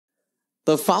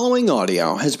The following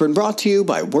audio has been brought to you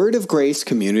by Word of Grace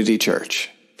Community Church.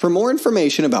 For more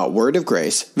information about Word of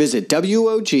Grace, visit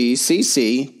WOGCC.com.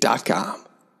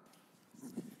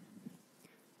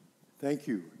 Thank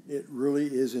you. It really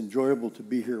is enjoyable to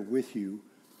be here with you.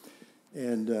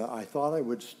 And I thought I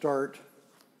would start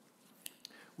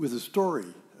with a story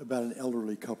about an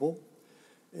elderly couple.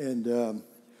 And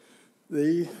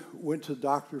they went to the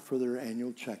doctor for their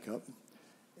annual checkup.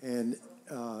 And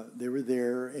they were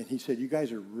there, and he said, "You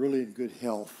guys are really in good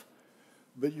health,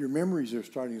 but your memories are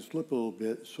starting to slip a little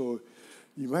bit, so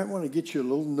you might want to get you a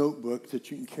little notebook that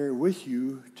you can carry with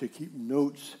you to keep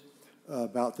notes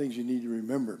about things you need to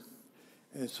remember."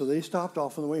 And so they stopped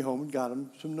off on the way home and got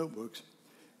them some notebooks,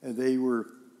 and they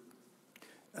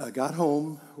got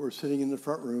home, were sitting in the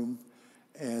front room,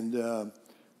 and the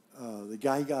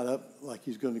guy got up like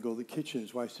he's going to go to the kitchen.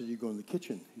 His wife said, "You going to the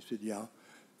kitchen?" He said, "Yeah."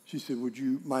 She said, "Would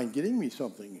you mind getting me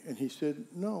something?" And he said,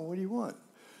 "No, what do you want?"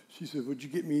 She said, "Would you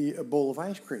get me a bowl of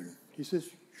ice cream?" He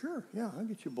says, "Sure, yeah, I'll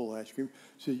get you a bowl of ice cream."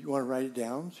 She said, "You want to write it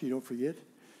down so you don't forget?"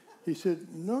 He said,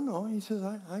 No. He says,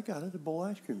 I got it, a bowl of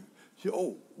ice cream." She said,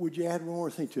 "Oh, would you add one more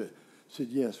thing to it?" I said,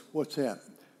 "Yes." "What's that?"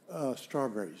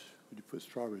 "Strawberries. Would you put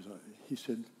strawberries on it?" He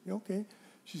said, "Yeah, okay."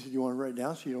 She said, "You want to write it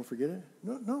down so you don't forget it?"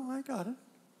 No, I got it.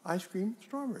 Ice cream,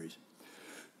 strawberries."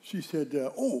 She said,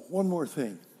 "Oh, one more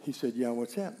thing." He said, "Yeah,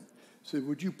 what's that?" She said,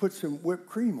 "Would you put some whipped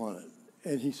cream on it?"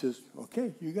 And he says,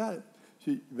 "Okay, you got it." She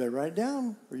said, "You better write it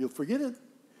down or you'll forget it."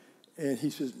 And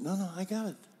he says, No, I got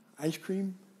it. Ice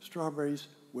cream, strawberries,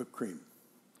 whipped cream."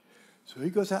 So he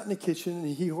goes out in the kitchen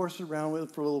and he horses around with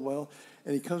it for a little while,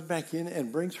 and he comes back in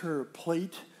and brings her a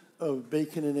plate of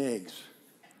bacon and eggs.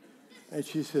 And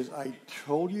she says, "I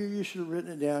told you you should have written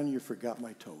it down. You forgot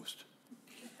my toast."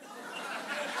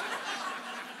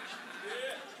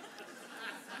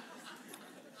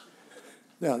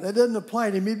 Now, that doesn't apply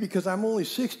to me because I'm only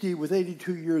 60 with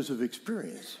 82 years of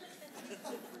experience.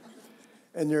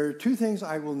 And there are two things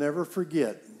I will never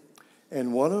forget.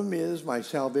 And one of them is my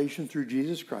salvation through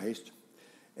Jesus Christ.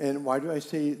 And why do I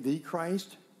say the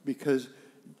Christ? Because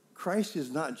Christ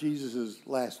is not Jesus'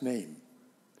 last name.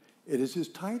 It is his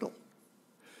title.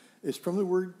 It's from the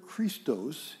word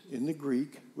Christos in the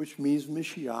Greek, which means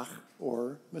Mashiach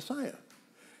or Messiah.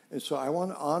 And so I want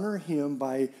to honor him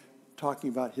by talking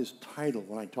about his title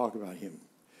when I talk about him.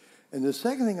 And the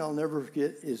second thing I'll never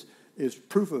forget is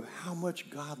proof of how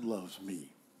much God loves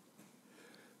me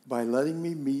by letting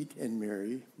me meet and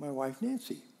marry my wife,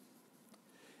 Nancy.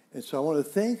 And so I want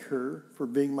to thank her for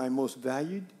being my most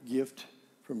valued gift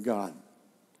from God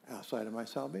outside of my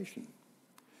salvation.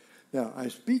 Now,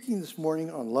 I'm speaking this morning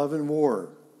on love and war.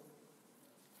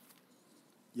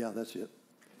 Yeah, that's it.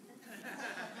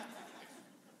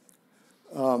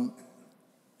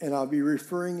 And I'll be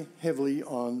referring heavily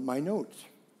on my notes.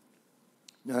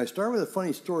 Now, I start with a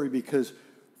funny story because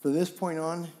from this point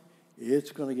on, it's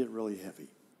going to get really heavy.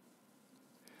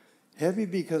 Heavy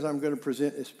because I'm going to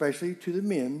present, especially to the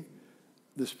men,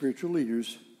 the spiritual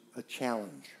leaders, a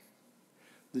challenge.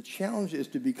 The challenge is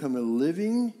to become a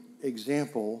living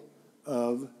example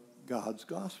of God's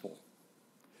gospel.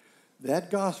 That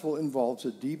gospel involves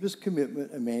the deepest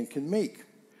commitment a man can make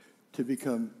to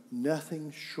become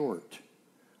nothing short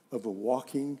of a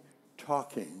walking,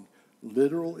 talking,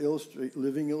 literal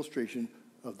living illustration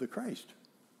of the Christ,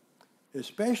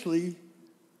 especially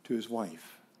to his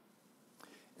wife.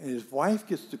 And his wife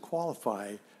gets to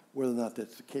qualify whether or not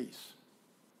that's the case.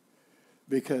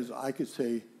 Because I could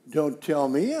say, "Don't tell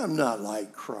me I'm not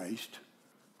like Christ,"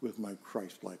 with my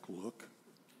Christ-like look.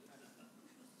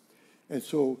 And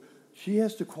so she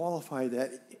has to qualify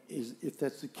that if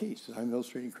that's the case, that I'm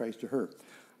illustrating Christ to her.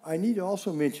 I need to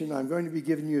also mention I'm going to be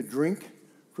giving you a drink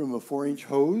from a 4-inch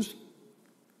hose,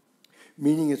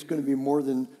 meaning it's going to be more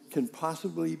than can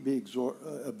possibly be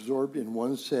absorbed in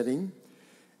one setting.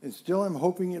 And still I'm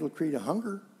hoping it'll create a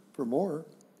hunger for more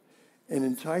and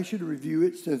entice you to review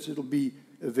it since it'll be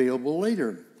available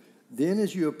later. Then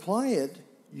as you apply it,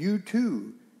 you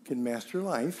too can master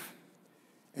life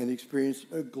and experience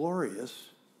a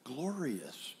glorious,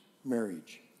 glorious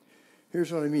marriage.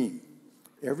 Here's what I mean.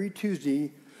 Every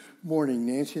Tuesday morning,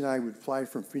 Nancy and I would fly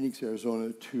from Phoenix,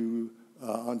 Arizona to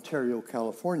Ontario,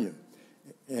 California,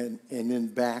 and then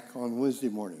back on Wednesday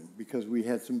morning because we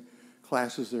had some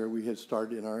classes there we had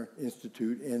started in our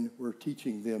institute, and we're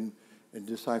teaching them and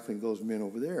discipling those men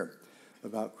over there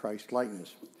about Christ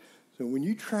likeness. So when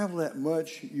you travel that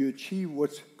much, you achieve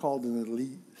what's called an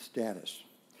elite status.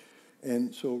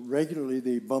 And so regularly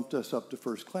they bumped us up to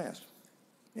first class,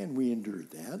 and we endured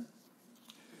that.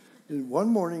 And one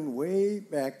morning, way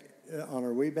back on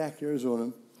our way back to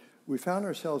Arizona, we found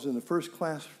ourselves in the first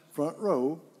class front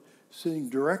row sitting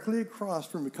directly across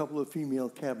from a couple of female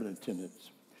cabinet attendants.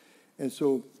 And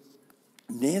so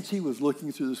Nancy was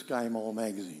looking through the Sky Mall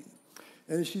magazine.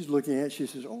 And as she's looking at it, she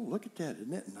says, "Oh, look at that.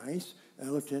 Isn't that nice?" And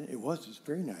I looked at it. It's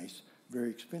very nice, very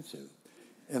expensive.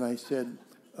 And I said,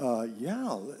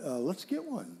 let's get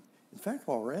one. In fact,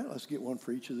 while we're at it, let's get one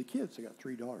for each of the kids. I got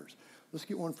 $3. Let's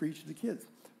get one for each of the kids.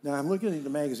 Now, I'm looking at the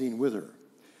magazine with her.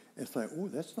 And it's like, oh,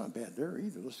 that's not bad there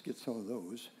either. Let's get some of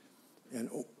those. And,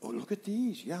 oh, look at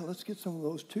these. Yeah, let's get some of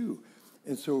those too.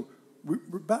 And so we're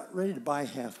about ready to buy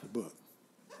half the book.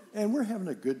 And we're having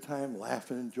a good time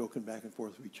laughing and joking back and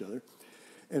forth with each other.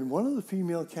 And one of the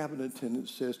female cabinet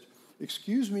attendants says,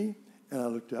 "Excuse me." And I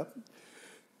looked up.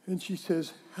 And she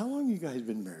says, "How long you guys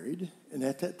been married?" And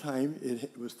at that time,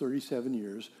 it was 37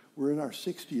 years. We're in our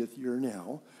 60th year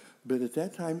now. But at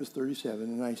that time, it was 37.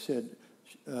 And I said,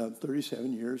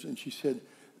 37 years. And she said,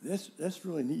 that's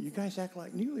really neat. You guys act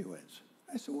like newlyweds.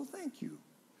 I said, "Well, thank you."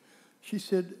 She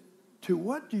said, "To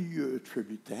what do you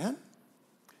attribute that?"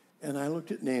 And I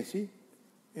looked at Nancy,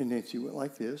 and Nancy went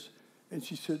like this. And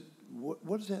she said,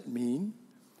 what does that mean?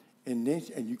 And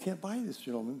Nancy, and you can't buy this,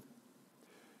 gentleman.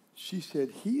 She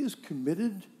said, "He is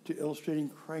committed to illustrating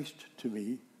Christ to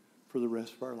me for the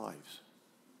rest of our lives."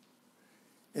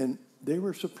 And they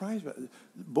were surprised by it.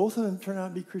 Both of them turned out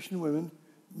to be Christian women,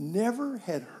 never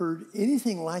had heard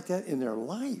anything like that in their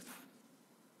life.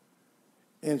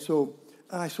 And so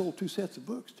I sold 2 sets of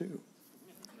books, too.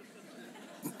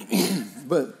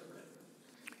 But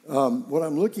what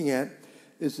I'm looking at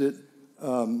is that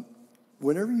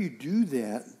whenever you do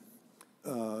that,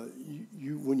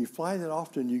 when you fly that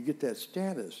often, you get that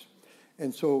status.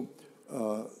 And so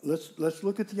let's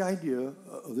look at the idea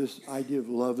of this idea of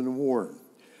love and war.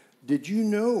 Did you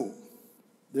know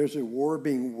there's a war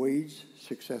being waged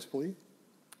successfully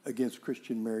against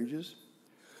Christian marriages?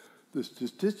 The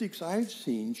statistics I've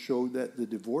seen show that the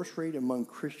divorce rate among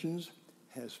Christians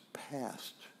has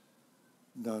passed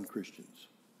non-Christians.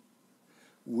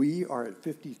 We are at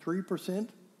 53%.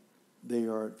 They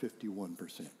are at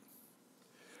 51%.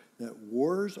 That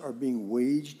wars are being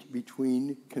waged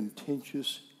between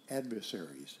contentious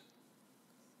adversaries.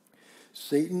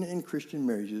 Satan and Christian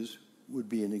marriages would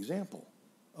be an example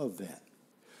of that.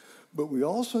 But we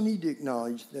also need to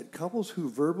acknowledge that couples who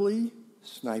verbally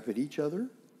snipe at each other,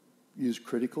 use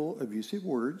critical, abusive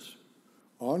words,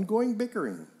 ongoing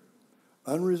bickering,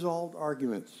 unresolved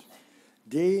arguments,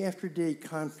 day after day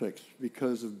conflicts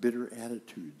because of bitter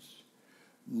attitudes,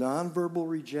 nonverbal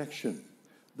rejection,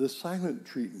 the silent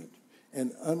treatment,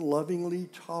 and unlovingly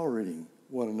tolerating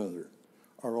one another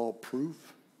are all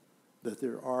proof that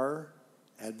there are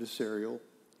adversarial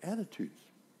attitudes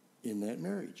in that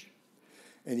marriage.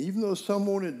 And even though some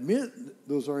won't admit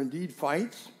those are indeed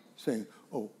fights, saying,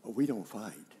 "Oh, we don't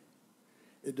fight,"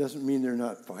 it doesn't mean they're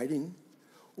not fighting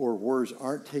or wars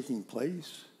aren't taking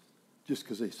place just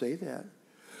because they say that.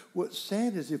 What's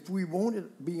sad is if we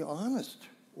won't be honest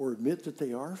or admit that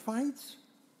they are fights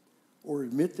or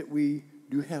admit that we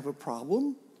do have a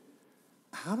problem,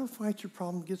 how do fights or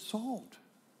problems get solved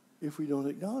if we don't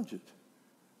acknowledge it?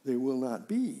 They will not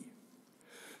be.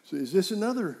 So is this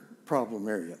another problem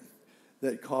area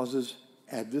that causes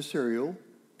adversarial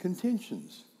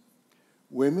contentions?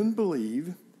 Women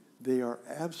believe, they are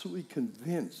absolutely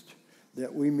convinced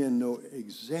that we men know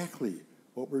exactly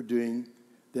what we're doing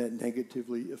that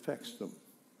negatively affects them,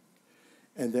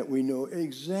 and that we know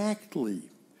exactly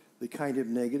the kind of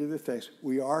negative effects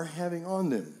we are having on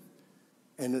them,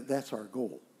 and that that's our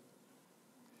goal.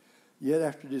 Yet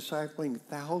after discipling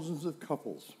thousands of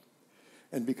couples,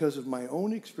 and because of my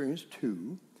own experience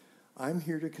too, I'm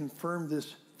here to confirm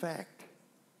this fact.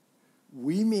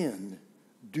 We men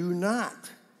do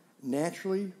not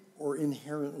naturally or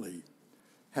inherently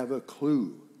have a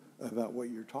clue about what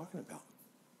you're talking about.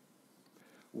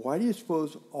 Why do you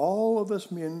suppose all of us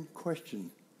men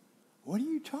question, what are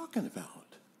you talking about?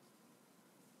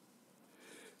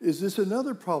 Is this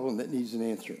another problem that needs an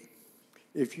answer?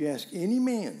 If you ask any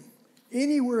man,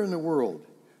 anywhere in the world,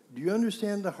 do you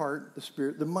understand the heart, the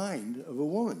spirit, the mind of a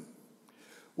woman?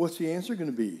 What's the answer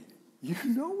going to be? You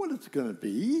know what it's going to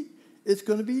be. It's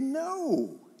going to be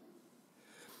no.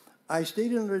 I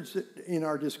stayed in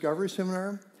our discovery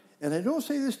seminar, and I don't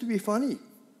say this to be funny,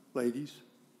 ladies.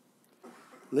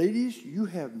 Ladies, you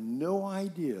have no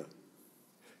idea.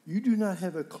 You do not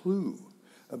have a clue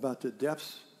about the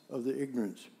depths of the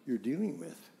ignorance you're dealing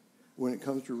with when it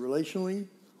comes to relationally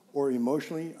or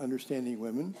emotionally understanding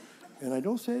women. And I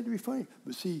don't say it to be funny,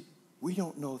 but see, we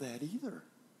don't know that either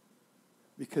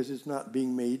because it's not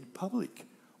being made public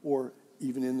or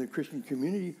even in the Christian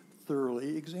community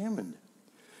thoroughly examined.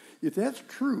 If that's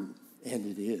true, and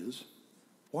it is,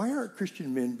 Why aren't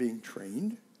Christian men being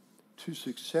trained to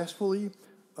successfully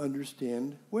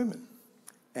understand women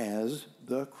as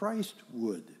the Christ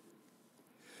would?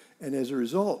 And as a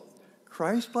result,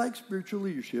 Christ-like spiritual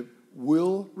leadership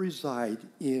will reside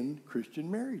in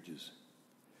Christian marriages.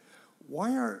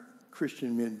 Why aren't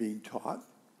Christian men being taught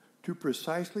to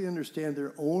precisely understand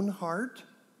their own heart,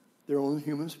 their own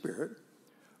human spirit,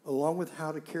 along with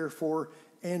how to care for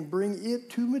and bring it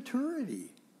to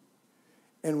maturity?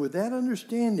 And with that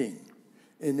understanding,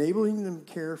 enabling them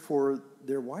to care for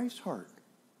their wife's heart,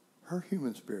 her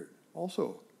human spirit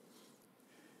also.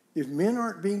 If men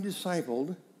aren't being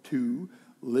discipled to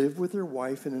live with their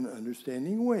wife in an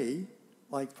understanding way,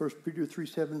 like 1 Peter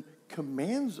 3:7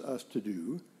 commands us to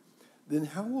do, then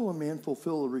how will a man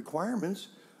fulfill the requirements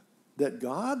that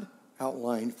God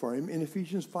outlined for him in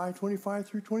Ephesians 5:25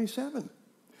 through 27?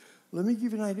 Let me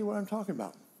give you an idea what I'm talking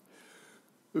about.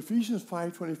 Ephesians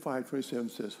 5:25-27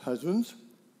 says, husbands,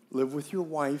 live with your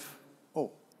wife.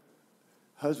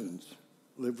 Husbands,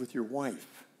 live with your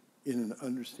wife in an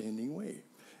understanding way.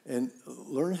 And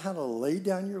learn how to lay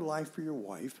down your life for your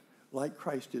wife like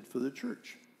Christ did for the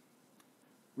church.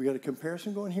 We got a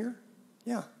comparison going here?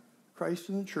 Yeah. Christ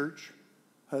and the church,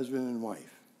 husband and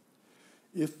wife.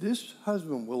 If this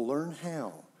husband will learn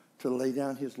how to lay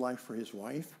down his life for his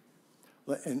wife,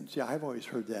 and see, I've always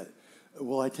heard that,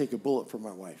 well, I take a bullet for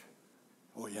my wife.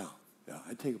 Oh, yeah,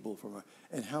 I take a bullet for my wife.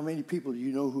 And how many people do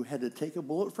you know who had to take a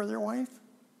bullet for their wife?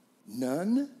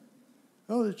 None?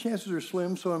 Oh, the chances are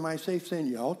slim, so am I safe saying,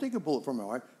 yeah, I'll take a bullet for my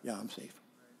wife? Yeah, I'm safe.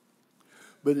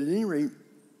 But at any rate,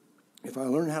 if I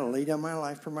learn how to lay down my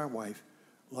life for my wife,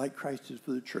 like Christ did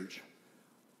for the church,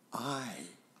 I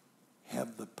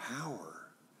have the power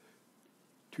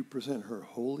to present her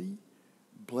holy,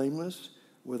 blameless,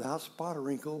 without spot or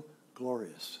wrinkle,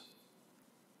 glorious.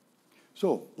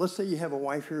 So let's say you have a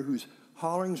wife here who's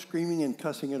hollering, screaming, and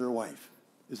cussing at her wife.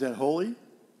 Is that holy?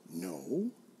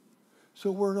 No.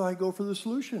 So where do I go for the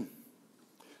solution?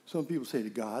 Some people say to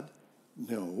God,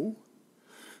 no.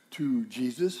 To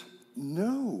Jesus,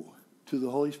 no. To the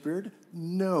Holy Spirit,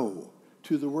 no.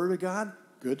 To the Word of God,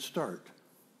 good start.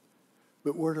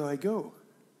 But where do I go?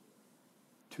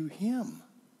 To Him.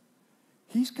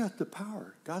 He's got the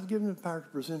power. God's given him the power to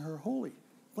present her holy,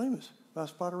 blameless, without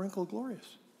spot or wrinkle,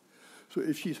 glorious. So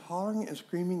if she's hollering and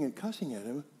screaming and cussing at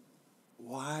him,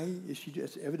 why is she?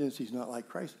 It's evidence he's not like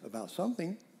Christ about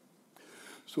something.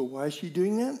 So why is she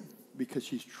doing that? Because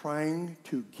she's trying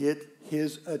to get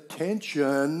his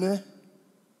attention.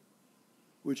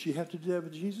 Would she have to do that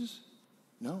with Jesus?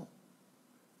 No.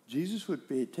 Jesus would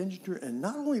pay attention to her, and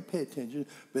not only pay attention,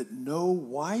 but know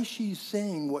why she's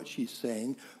saying what she's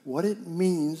saying, what it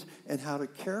means, and how to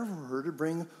care for her to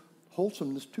bring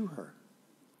wholesomeness to her.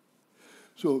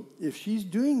 So if she's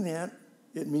doing that,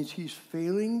 it means he's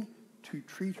failing to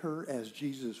treat her as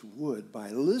Jesus would by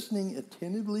listening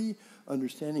attentively,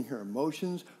 understanding her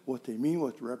emotions, what they mean,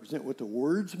 what they represent, what the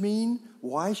words mean,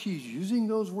 why she's using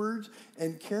those words,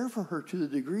 and care for her to the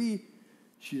degree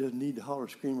she doesn't need to holler,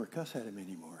 scream, or cuss at him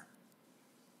anymore.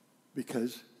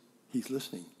 Because he's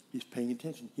listening. He's paying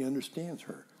attention. He understands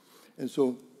her. And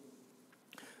so,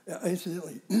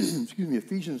 incidentally,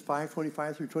 Ephesians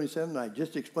 5:25 through 27, I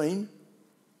just explained,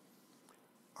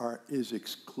 is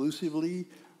exclusively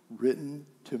written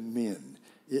to men.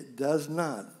 It does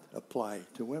not apply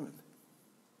to women.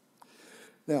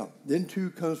 Now, then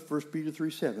too comes 1 Peter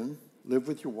 3:7, live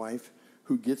with your wife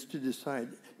who gets to decide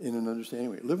in an understanding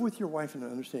way. Live with your wife in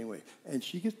an understanding way. And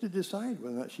she gets to decide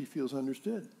whether or not she feels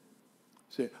understood.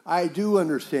 Say, I do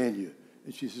understand you.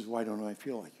 And she says, why don't I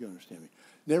feel like you understand me?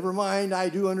 Never mind, I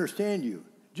do understand you.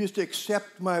 Just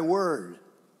accept my word.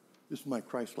 This is my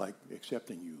Christ-like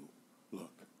accepting you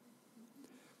look.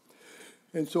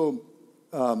 And so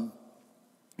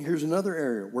here's another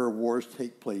area where wars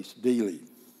take place daily.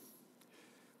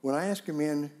 When I ask a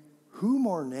man, who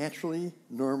more naturally,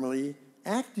 normally,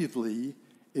 actively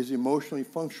is emotionally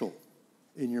functional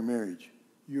in your marriage,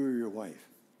 you or your wife?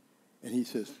 And he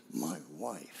says, my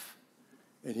wife.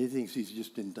 And he thinks he's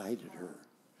just indicted her.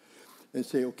 And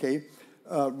say, okay,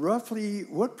 roughly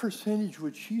what percentage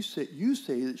would you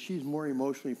say that she's more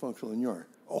emotionally functional than you are?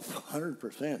 Oh,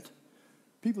 100%.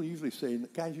 People usually say,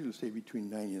 guys usually say between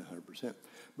 90 and 100%.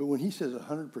 But when he says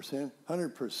 100%,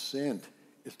 100%,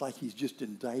 it's like he's just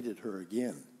indicted her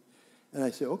again. And I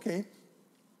say, okay,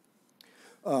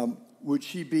 would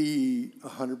she be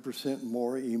 100%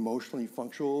 more emotionally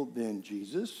functional than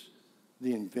Jesus,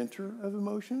 the inventor of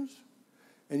emotions?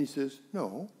 And he says,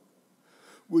 no.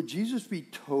 Would Jesus be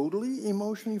totally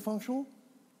emotionally functional?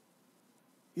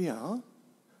 Yeah.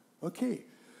 Okay.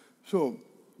 So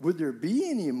would there be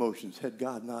any emotions had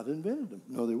God not invented them?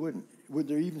 No, there wouldn't. would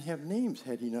there even have names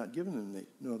had he not given them names?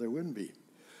 No, there wouldn't be.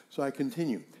 So I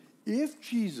continue. If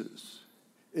Jesus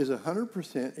is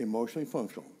 100% emotionally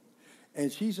functional,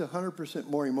 and she's 100%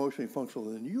 more emotionally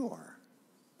functional than you are,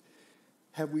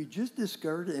 have we just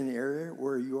discovered an area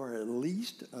where you are at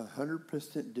least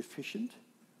 100% deficient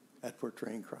at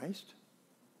portraying Christ?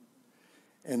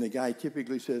 And the guy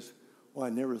typically says, well, I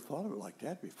never thought of it like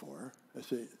that before. I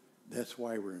say, that's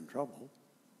why we're in trouble.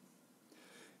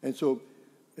 And so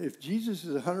if Jesus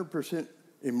is 100%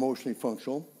 emotionally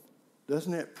functional,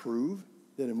 doesn't that prove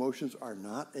that emotions are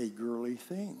not a girly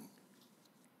thing?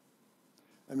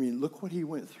 I mean, look what he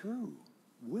went through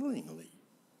willingly.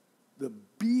 The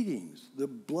beatings, the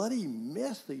bloody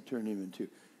mess they turned him into.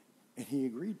 And he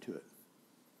agreed to it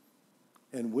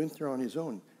and went there on his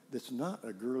own. That's not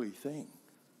a girly thing.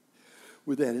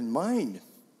 With that in mind,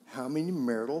 how many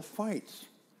marital fights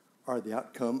are the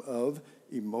outcome of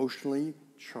emotionally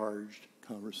charged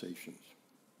conversations?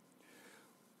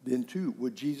 Then, too,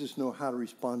 would Jesus know how to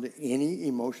respond to any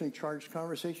emotionally charged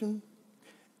conversation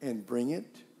and bring it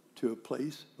to a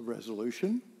place of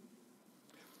resolution?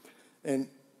 And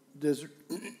does,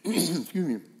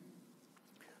 excuse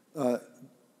me,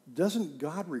 doesn't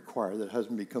God require that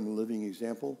husband become a living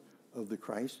example of the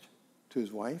Christ to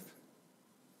his wife?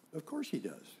 Of course he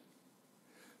does.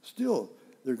 Still,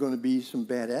 there are going to be some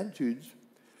bad attitudes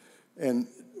and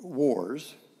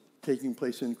wars taking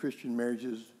place in Christian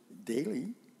marriages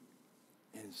daily,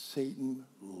 and Satan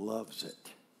loves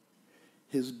it.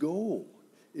 His goal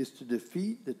is to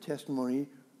defeat the testimony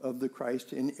of the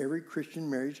Christ in every Christian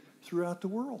marriage throughout the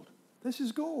world. That's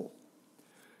his goal.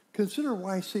 Consider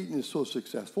why Satan is so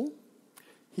successful.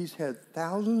 He's had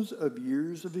thousands of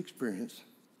years of experience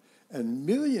and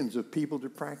millions of people to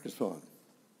practice on.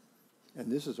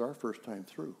 And this is our first time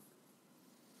through.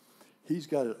 He's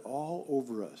got it all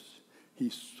over us.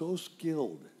 He's so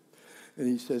skilled. And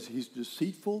he says he's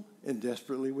deceitful and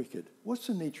desperately wicked. What's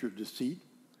the nature of deceit?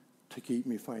 To keep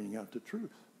me finding out the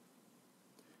truth.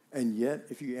 And yet,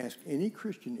 if you ask any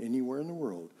Christian anywhere in the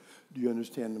world, do you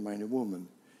understand the mind of woman?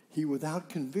 He, without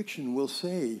conviction, will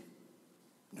say,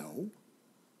 no.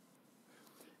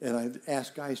 And I've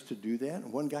asked guys to do that,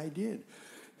 and one guy did.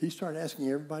 He started asking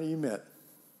everybody he met,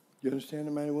 do you understand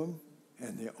the mind of woman?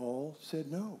 And they all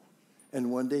said no. And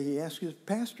one day he asked his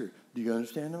pastor, do you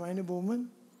understand the mind of woman?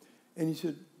 And he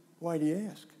said, why do you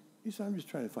ask? He said, I'm just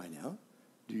trying to find out.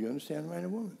 Do you understand the mind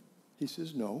of woman? He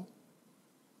says, no.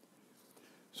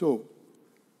 So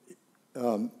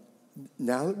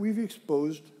now that we've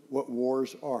exposed what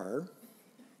wars are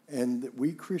and that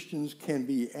we Christians can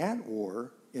be at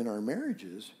war in our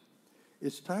marriages,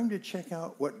 it's time to check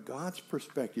out what God's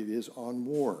perspective is on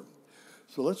war.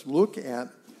 So let's look at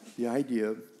the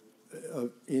idea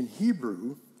of in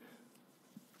Hebrew,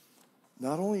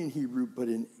 not only in Hebrew, but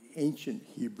in ancient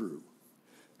Hebrew,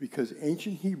 because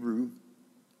ancient Hebrew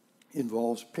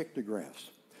involves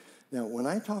pictographs. Now, when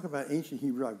I talk about ancient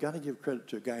Hebrew, I've got to give credit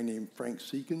to a guy named Frank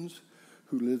Seekins,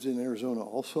 who lives in Arizona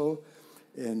also,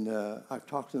 and I've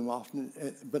talked to him often,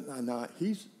 but now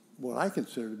he's what I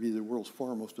consider to be the world's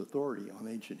foremost authority on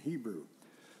ancient Hebrew.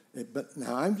 But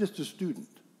now I'm just a student.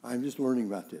 I'm just learning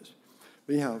about this.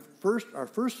 But anyhow, our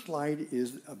first slide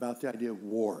is about the idea of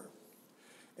war.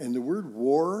 And the word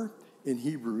war in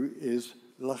Hebrew is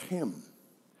lachem.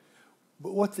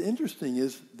 But what's interesting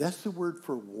is that's the word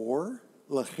for war,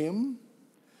 lachem.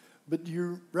 But do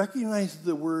you recognize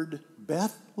the word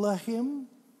Bethlehem?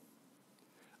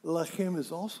 Lachem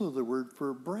is also the word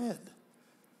for bread.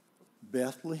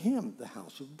 Bethlehem, the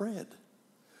house of bread.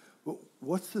 Well,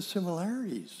 what's the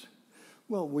similarities?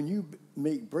 Well, when you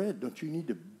make bread, don't you need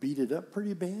to beat it up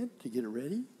pretty bad to get it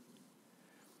ready?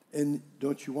 And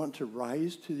don't you want to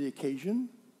rise to the occasion?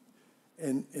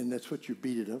 And that's what you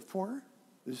beat it up for?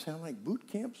 Does it sound like boot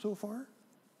camp so far?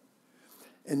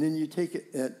 And then you take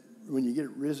it, when you get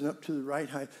it risen up to the right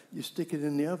height, you stick it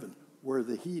in the oven where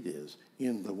the heat is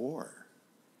in the war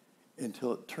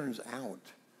until it turns out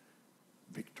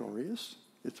victorious.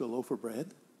 It's a loaf of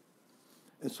bread.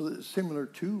 And so it's similar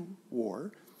to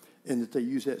war in that they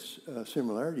use that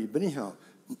similarity. But anyhow,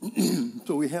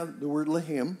 so we have the word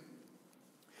lahem.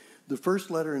 The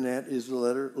first letter in that is the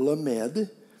letter lamed,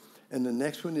 and the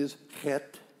next one is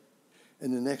het,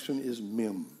 and the next one is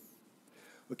mem.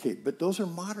 Okay, but those are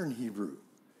modern Hebrew,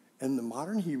 and the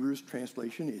modern Hebrew's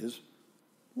translation is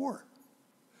war.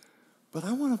 But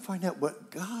I want to find out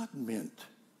what God meant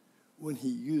when he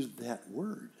used that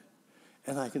word.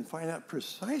 And I can find out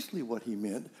precisely what he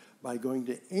meant by going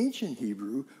to ancient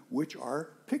Hebrew, which are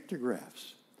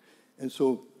pictographs. And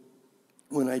so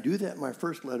when I do that, my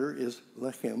first letter is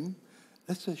lechem.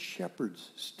 That's a shepherd's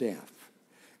staff.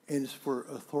 and it's for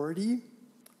authority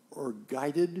or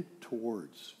guided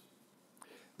towards.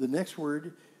 The next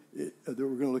word that we're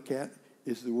going to look at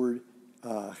is the word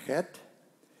chet,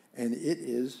 and it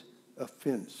is a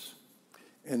fence.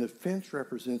 And a fence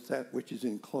represents that which is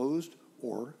enclosed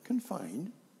or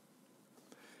confined.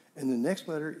 And the next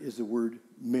letter is the word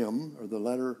mem, or the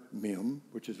letter mem,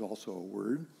 which is also a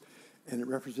word, and it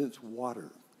represents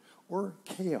water or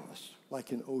chaos,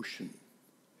 like an ocean.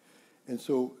 And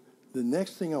so the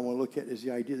next thing I want to look at is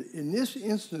the idea that in this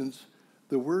instance,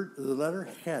 the letter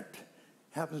het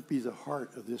happens to be the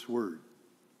heart of this word.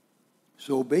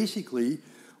 So basically,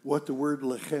 what the word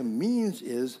lechem means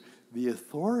is the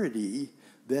authority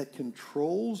that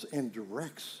controls and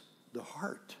directs the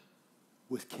heart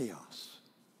with chaos.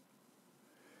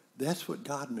 That's what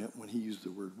God meant when he used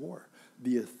the word war.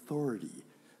 The authority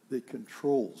that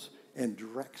controls and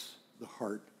directs the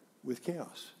heart with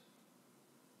chaos.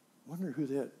 Wonder who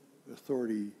that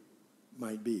authority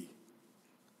might be.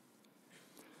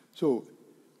 So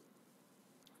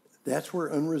that's where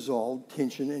unresolved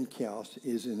tension and chaos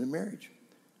is in a marriage.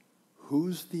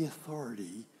 Who's the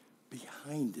authority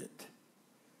behind it?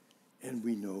 And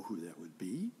we know who that would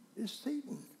be, is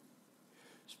Satan.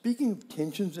 Speaking of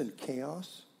tensions and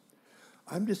chaos,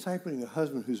 I'm discipling a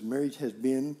husband whose marriage has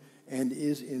been and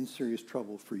is in serious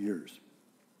trouble for years.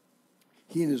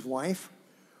 He and his wife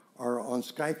are on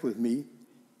Skype with me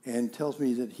and tells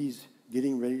me that he's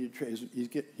getting ready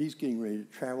to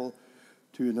travel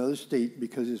to another state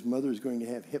because his mother is going to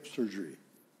have hip surgery.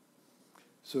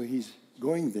 So he's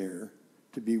going there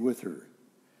to be with her.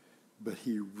 But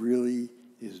he really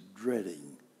is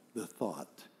dreading the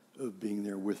thought of being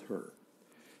there with her.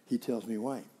 He tells me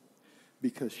why.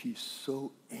 Because she's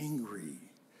so angry.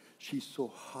 She's so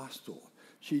hostile.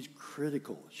 She's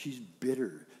critical. She's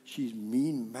bitter. She's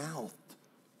mean-mouthed,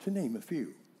 to name a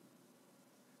few.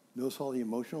 Notice all the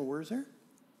emotional words there?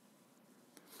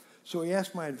 So he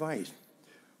asked my advice.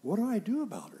 What do I do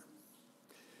about her?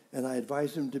 And I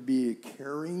advised him to be a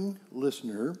caring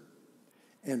listener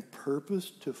and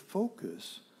purpose to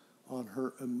focus on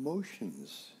her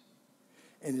emotions.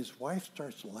 And his wife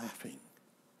starts laughing,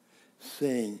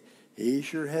 saying, he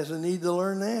sure has a need to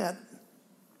learn that.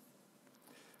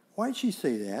 Why'd she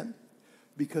say that?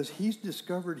 Because he's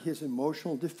discovered his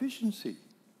emotional deficiency.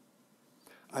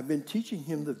 I've been teaching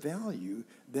him the value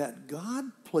that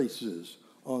God places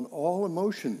on all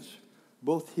emotions,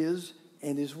 both his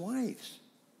and his wife's.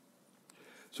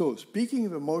 So speaking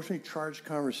of emotionally charged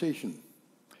conversation,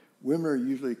 women are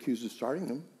usually accused of starting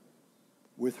them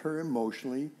with her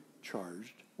emotionally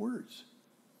charged words.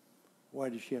 Why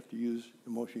does she have to use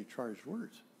emotionally charged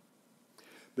words?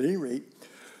 But at any rate,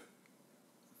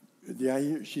 the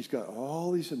idea, she's got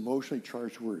all these emotionally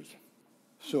charged words.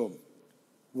 So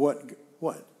what?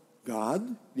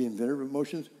 God, the inventor of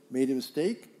emotions, made a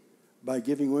mistake by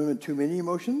giving women too many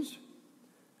emotions?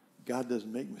 God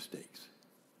doesn't make mistakes.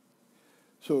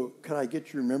 So could I get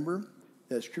you to remember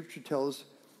that Scripture tells us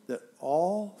that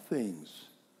all things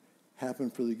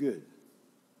happen for the good,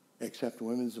 except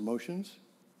women's emotions?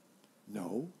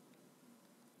 No.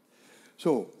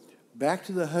 So back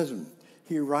to the husband.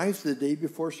 He arrives the day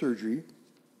before surgery.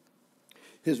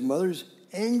 His mother's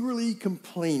angrily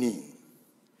complaining.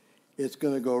 It's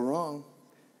going to go wrong.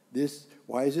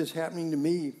 Why is this happening to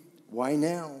me? Why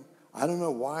now? I don't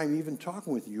know why I'm even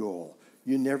talking with you all.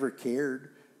 You never cared.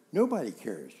 Nobody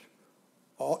cares.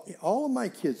 All of my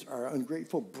kids are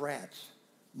ungrateful brats.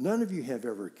 None of you have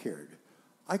ever cared.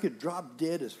 I could drop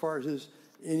dead as far as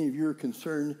any of you are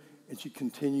concerned, and she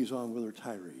continues on with her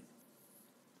tirade.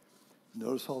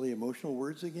 Notice all the emotional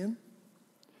words again?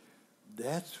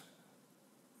 That's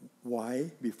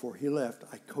why, before he left,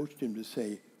 I coached him to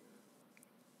say,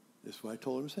 this is what I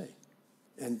told him to say.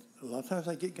 And a lot of times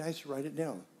I get guys to write it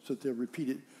down so that they'll repeat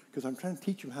it, because I'm trying to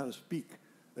teach them how to speak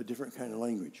a different kind of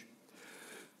language.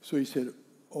 So he said,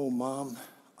 oh, Mom,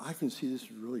 I can see this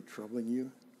is really troubling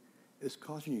you. It's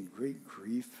causing you great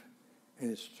grief, and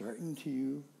it's starting to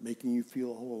you, making you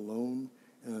feel all alone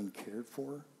and uncared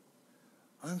for.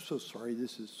 I'm so sorry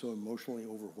this is so emotionally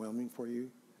overwhelming for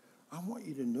you. I want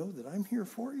you to know that I'm here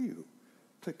for you,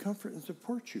 to comfort and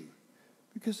support you,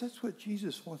 because that's what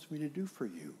Jesus wants me to do for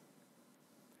you.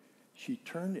 She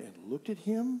turned and looked at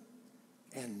him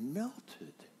and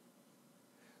melted.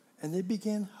 And they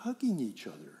began hugging each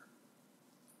other.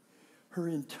 Her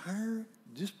entire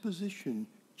disposition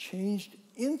changed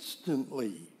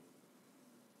instantly.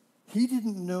 He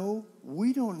didn't know.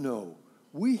 We don't know.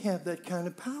 We have that kind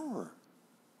of power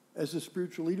as the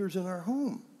spiritual leaders in our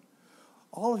home.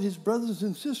 All of his brothers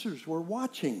and sisters were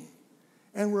watching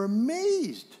and were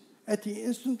amazed at the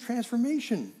instant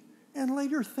transformation and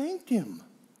later thanked him.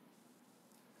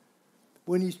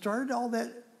 When he started all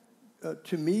that,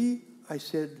 to me, I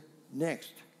said,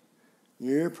 next,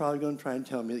 you're probably going to try and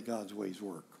tell me that God's ways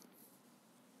work.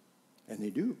 And they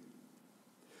do.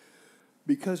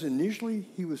 Because initially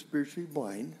he was spiritually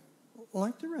blind,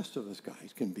 like the rest of us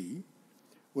guys can be,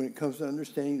 when it comes to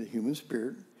understanding the human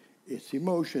spirit, its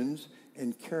emotions,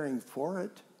 and caring for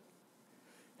it.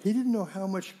 He didn't know how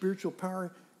much spiritual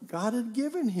power God had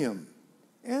given him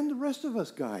and the rest of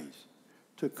us guys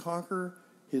to conquer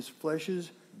his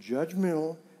flesh's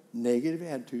judgmental, negative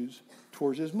attitudes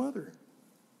towards his mother.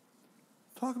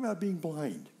 Talk about being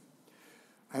blind.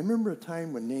 I remember a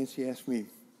time when Nancy asked me,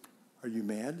 "Are you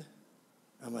mad?"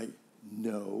 I'm like,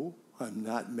 "No, I'm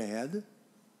not mad."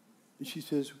 And she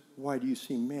says, "Why do you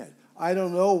seem mad?" "I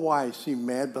don't know why I seem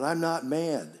mad, but I'm not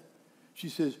mad." She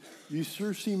says, "You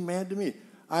sure seem mad to me."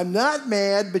 "I'm not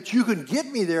mad, but you can get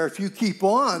me there if you keep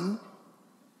on."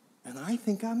 And I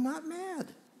think I'm not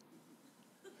mad.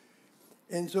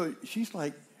 And so she's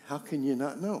like, "How can you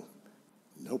not know?"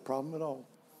 No problem at all.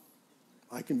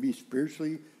 I can be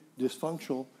spiritually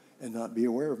dysfunctional and not be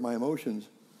aware of my emotions.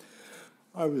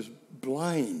 I was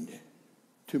blind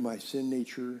to my sin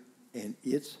nature and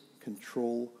its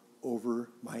control over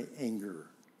my anger.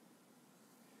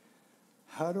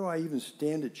 How do I even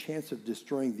stand a chance of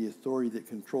destroying the authority that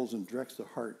controls and directs the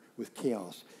heart with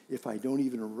chaos if I don't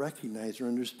even recognize or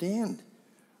understand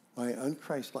my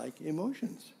unchristlike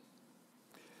emotions?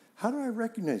 How do I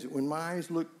recognize it when my eyes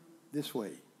look this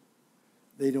way?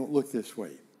 They don't look this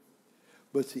way.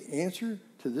 But the answer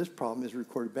to this problem is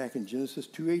recorded back in Genesis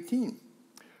 2:18,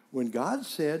 when God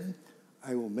said,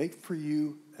 "I will make for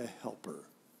you a helper."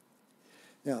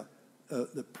 Now,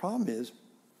 the problem is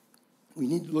we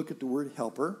need to look at the word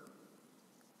helper.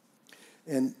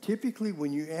 And typically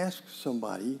when you ask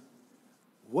somebody,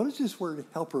 "What does this word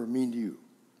helper mean to you?"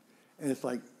 And it's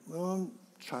like, well,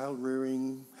 child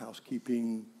rearing,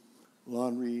 housekeeping,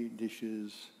 laundry,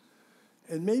 dishes,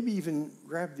 and maybe even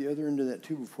grab the other end of that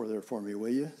too before there for me, will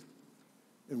you?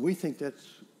 And we think that's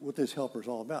what this helper is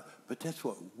all about. But that's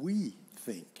what we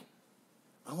think.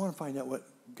 I want to find out what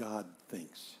God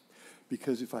thinks.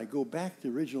 Because if I go back to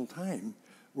the original time,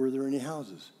 were there any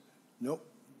houses? Nope.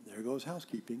 There goes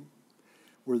housekeeping.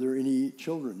 Were there any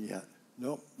children yet?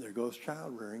 Nope. There goes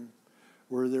child rearing.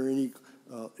 Were there any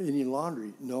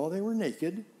laundry? No, they were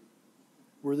naked.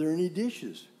 Were there any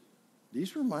dishes?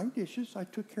 These were my dishes. I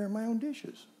took care of my own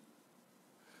dishes.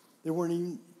 There weren't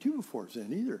even two-befores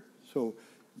then either. So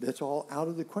that's all out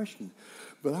of the question.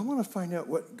 But I want to find out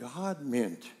what God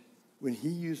meant when he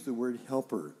used the word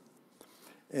helper.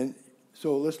 And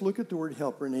so let's look at the word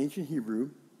helper in ancient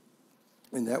Hebrew.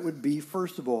 And that would be,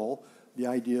 first of all, the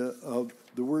idea of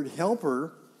the word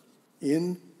helper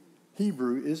in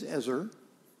Hebrew is Ezer.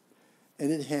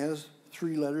 And it has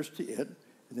 3 letters to it.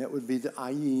 And that would be the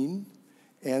ayin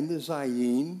and the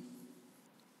zayin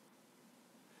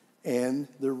and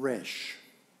the resh.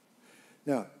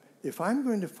 Now, if I'm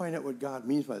going to find out what God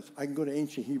means by this, I can go to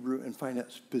ancient Hebrew and find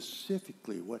out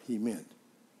specifically what he meant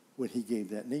when he gave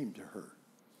that name to her.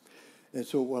 And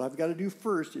so what I've got to do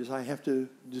first is I have to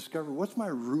discover what's my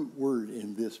root word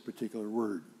in this particular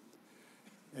word.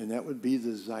 And that would be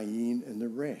the zayin and the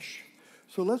resh.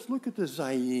 So let's look at the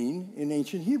zayin in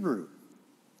ancient Hebrew.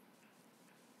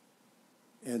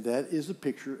 And that is a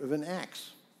picture of an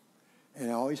axe. And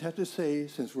I always have to say,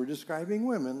 since we're describing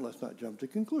women, let's not jump to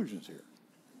conclusions here.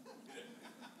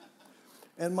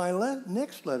 And my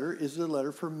next letter is the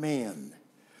letter for man.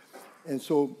 And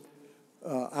so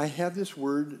I have this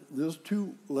word, those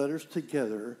 2 letters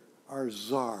together are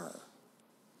zar.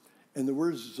 And the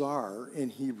word zar in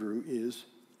Hebrew is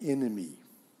enemy.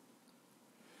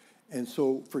 And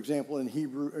so, for example,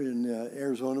 in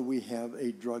Arizona, we have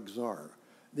a drug czar.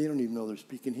 They don't even know they're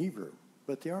speaking Hebrew,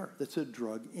 but they are. That's a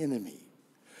drug enemy.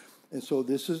 And so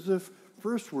this is the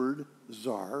first word,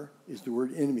 zar, is the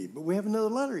word enemy. But we have another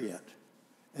letter yet,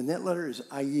 and that letter is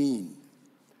ayin.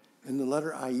 And the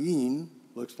letter ayin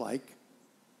looks like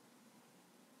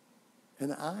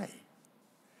an eye.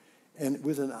 And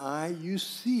with an eye, you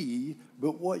see,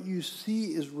 but what you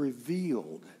see is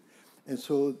revealed. And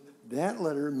so that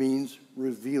letter means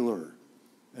revealer.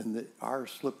 And the R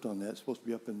slipped on that. It's supposed to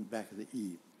be up in the back of the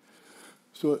E.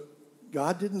 So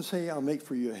God didn't say, "I'll make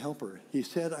for you a helper." He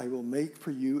said, "I will make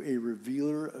for you a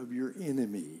revealer of your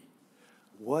enemy."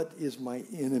 What is my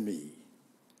enemy?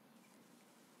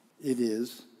 It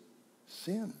is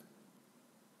sin.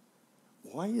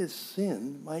 Why is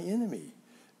sin my enemy?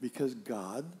 Because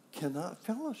God cannot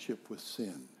fellowship with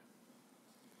sin.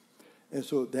 And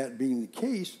so that being the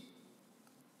case,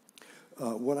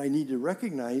 what I need to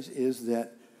recognize is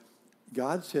that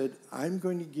God said, "I'm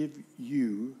going to give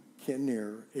you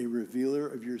kener, a revealer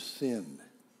of your sin.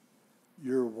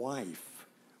 Your wife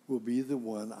will be the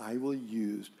one I will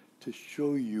use to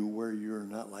show you where you're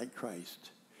not like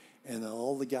Christ. And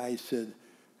all the guys said,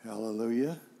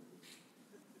 hallelujah.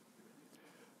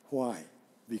 Why?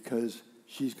 Because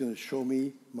she's going to show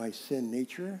me my sin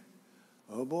nature.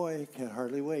 Oh boy, can't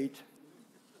hardly wait.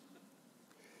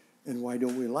 And why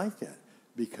don't we like that?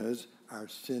 Because our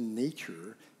sin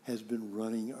nature has been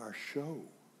running our show.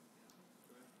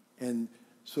 And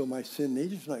so my sin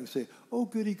nature is not going to say, oh,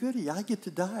 goody, goody, I get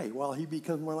to die while he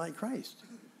becomes more like Christ.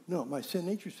 No, my sin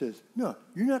nature says, no,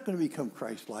 you're not going to become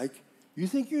Christ-like. You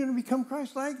think you're going to become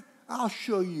Christ-like? I'll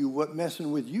show you what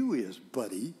messing with you is,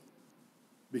 buddy.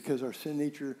 Because our sin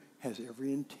nature has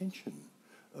every intention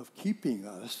of keeping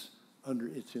us under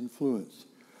its influence.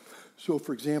 So,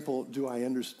 for example, do I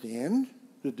understand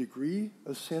the degree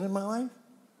of sin in my life?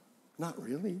 Not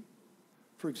really.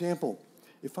 For example,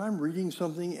 if I'm reading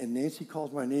something and Nancy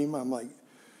calls my name, I'm like,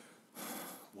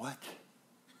 what?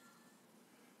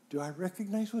 Do I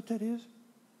recognize what that is?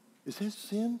 Is that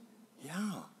sin?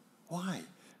 Yeah. Why?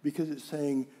 Because it's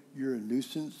saying, you're a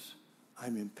nuisance.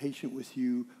 I'm impatient with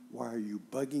you. Why are you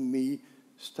bugging me?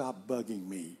 Stop bugging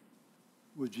me.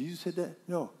 Would Jesus said that?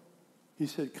 No. He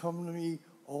said, come to me,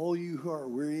 all you who are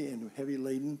weary and heavy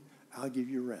laden, I'll give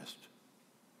you rest.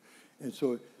 And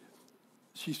so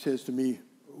she says to me,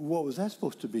 what was that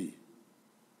supposed to be?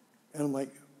 And I'm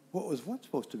like, what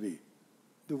supposed to be?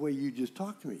 The way you just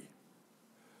talked to me.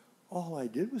 All I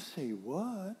did was say,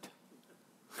 what?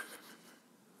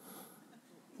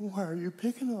 Why are you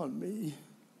picking on me?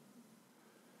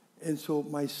 And so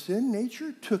my sin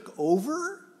nature took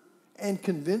over and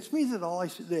convinced me that all I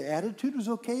said, the attitude was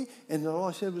okay, and that all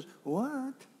I said was,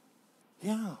 what?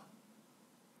 Yeah.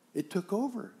 It took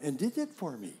over and did that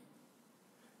for me.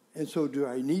 And so do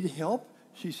I need help?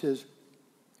 She says,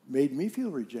 made me feel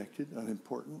rejected,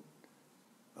 unimportant,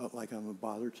 like I'm a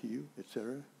bother to you,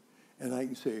 etc. And I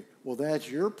can say, well, that's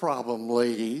your problem,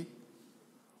 lady.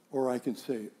 Or I can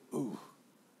say, ooh,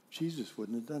 Jesus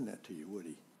wouldn't have done that to you, would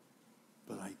he?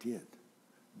 But I did.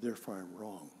 Therefore, I'm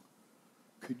wrong.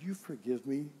 Could you forgive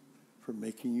me for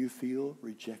making you feel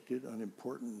rejected,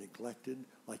 unimportant, neglected,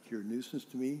 like you're a nuisance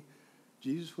to me?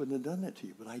 Jesus wouldn't have done that to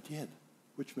you, but I did,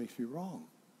 which makes me wrong.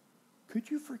 Could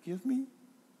you forgive me?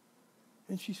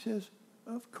 And she says,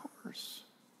 of course.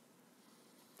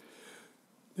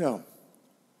 Now,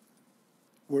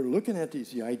 we're looking at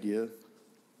the idea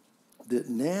that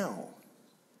now,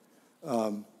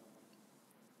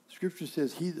 Scripture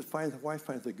says, he that findeth a wife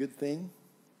findeth a good thing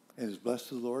and is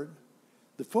blessed of the Lord.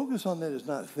 The focus on that is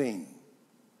not thing.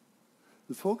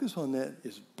 The focus on that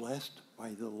is blessed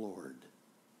by the Lord.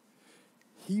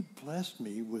 He blessed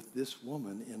me with this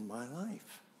woman in my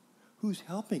life who's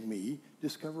helping me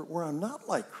discover where I'm not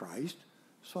like Christ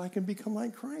so I can become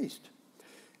like Christ.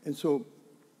 And so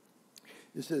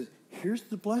it says, here's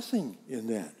the blessing in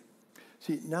that.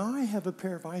 See, now I have a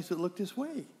pair of eyes that look this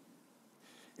way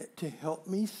to help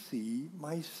me see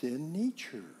my sin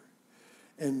nature.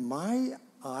 And my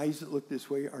eyes that look this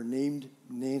way are named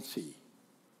Nancy.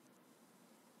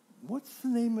 What's the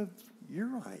name of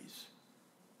your eyes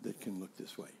that can look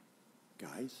this way,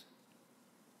 guys?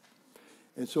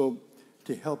 And so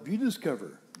to help you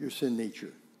discover your sin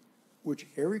nature, which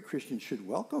every Christian should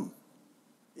welcome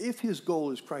if his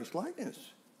goal is Christ-likeness,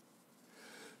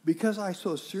 because I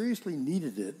so seriously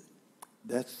needed it,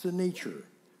 that's the nature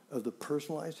of the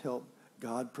personalized help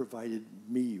God provided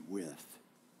me with.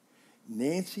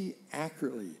 Nancy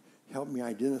accurately helped me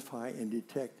identify and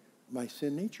detect my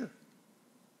sin nature.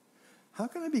 How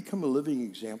can I become a living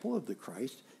example of the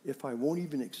Christ if I won't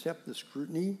even accept the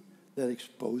scrutiny that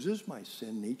exposes my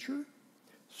sin nature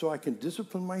so I can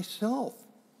discipline myself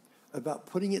about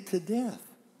putting it to death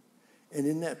and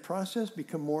in that process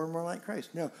become more and more like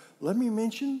Christ? Now, let me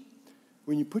mention,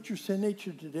 when you put your sin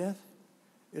nature to death,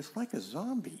 it's like a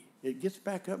zombie. It gets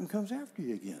back up and comes after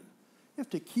you again. You have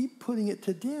to keep putting it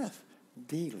to death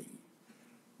daily.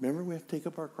 Remember, we have to take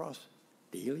up our cross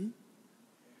daily?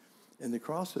 And the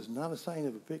cross is not a sign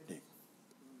of a picnic.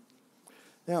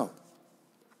 Now,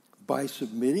 by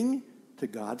submitting to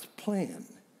God's plan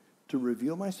to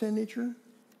reveal my sin nature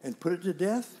and put it to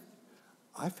death,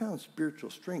 I found spiritual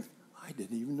strength I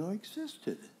didn't even know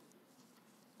existed.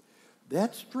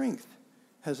 That strength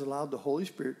has allowed the Holy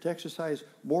Spirit to exercise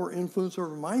more influence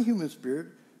over my human spirit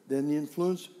than the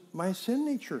influence my sin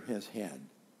nature has had.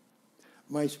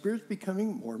 My spirit's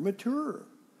becoming more mature.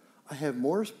 I have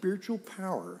more spiritual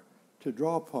power to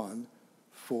draw upon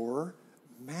for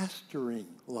mastering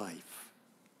life.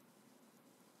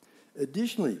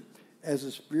 Additionally, as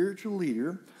a spiritual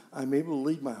leader, I'm able to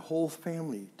lead my whole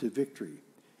family to victory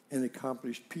and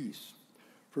accomplish peace.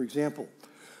 For example,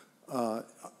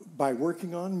 by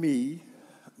working on me,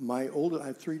 I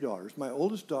have 3 daughters. My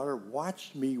oldest daughter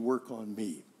watched me work on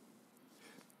me.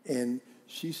 And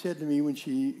she said to me when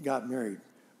she got married,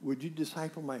 "Would you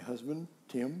disciple my husband,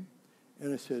 Tim?"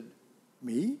 And I said,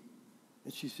 "Me?"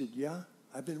 And she said, "Yeah,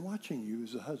 I've been watching you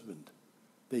as a husband."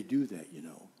 They do that, you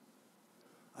know.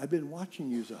 "I've been watching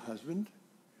you as a husband,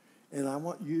 and I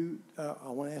want to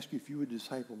ask you if you would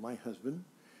disciple my husband."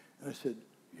 And I said,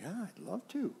 "Yeah, I'd love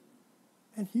to."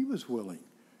 And he was willing,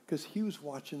 because he was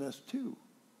watching us too.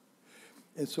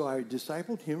 And so I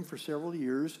discipled him for several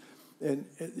years, and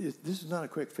this is not a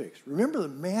quick fix. Remember, the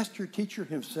master teacher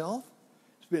himself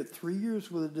spent 3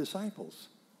 years with the disciples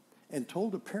and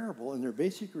told a parable, and their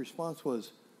basic response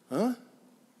was, "Huh?"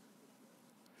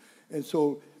 And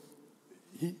so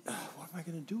what am I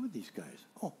going to do with these guys?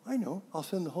 Oh, I know. I'll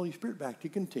send the Holy Spirit back to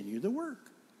continue the work.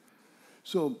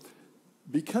 So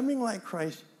becoming like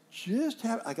Christ,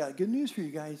 I got good news for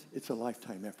you guys. It's a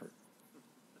lifetime effort.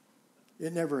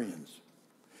 It never ends.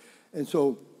 And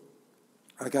so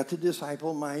I got to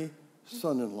disciple my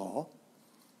son-in-law,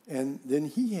 and then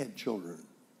he had children,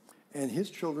 and his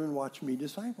children watched me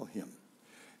disciple him.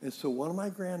 And so one of my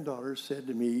granddaughters said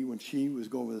to me when she was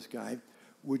going with this guy,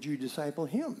 "Would you disciple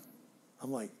him?"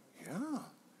 I'm like, "Yeah."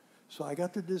 So I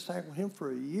got to disciple him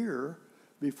for a year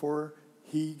before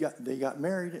they got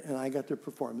married, and I got to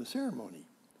perform the ceremony.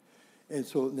 And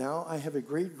so now I have a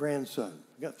great-grandson.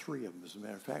 I've got 3 of them, as a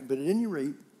matter of fact. But at any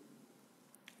rate,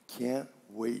 can't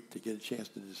wait to get a chance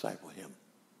to disciple him.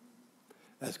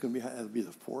 That'll be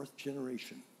the 4th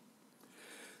generation.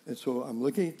 And so I'm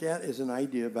looking at that as an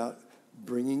idea about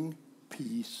bringing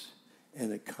peace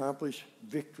and accomplish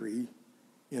victory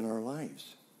in our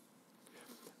lives.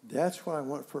 That's what I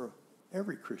want for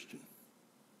every Christian.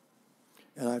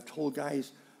 And I've told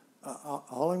guys,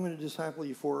 all I'm going to disciple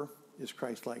you for is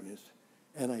Christ-likeness.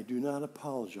 And I do not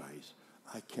apologize.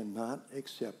 I cannot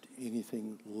accept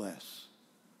anything less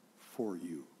for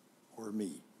you or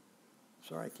me.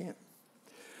 Sorry, I can't.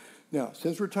 Now,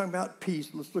 since we're talking about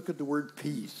peace, let's look at the word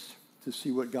peace to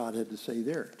see what God had to say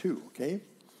there too, okay?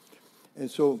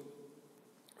 And so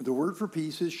the word for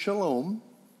peace is shalom.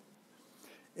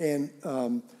 And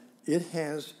it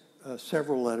has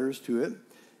several letters to it.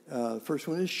 The first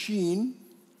one is sheen,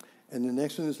 and the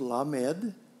next one is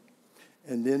lamed,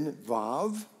 and then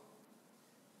vav,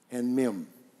 and mem.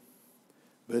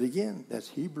 But again, that's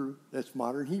Hebrew, that's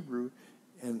modern Hebrew,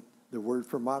 and the word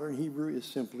for modern Hebrew is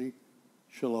simply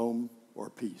shalom or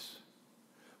peace.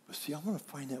 But see, I want to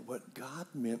find out what God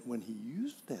meant when he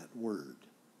used that word.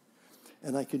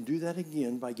 And I can do that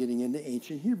again by getting into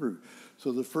ancient Hebrew.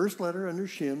 So the first letter under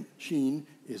sheen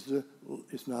is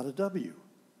not a W.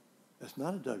 That's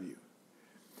not a W.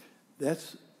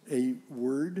 That's a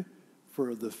word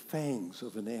for the fangs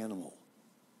of an animal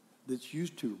that's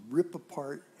used to rip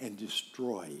apart and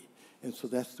destroy. And so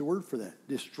that's the word for that.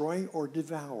 Destroy or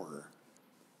devour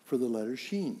for the letter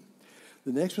sheen.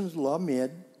 The next one is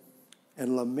lamed.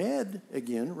 And lamed,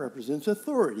 again, represents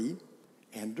authority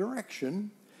and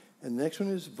direction. And the next one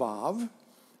is vav.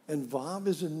 And vav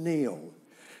is a nail.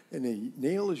 And a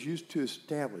nail is used to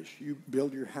establish. You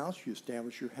build your house, you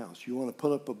establish your house. You want to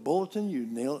put up a bulletin, you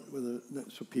nail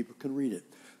it so people can read it.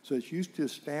 So it's used to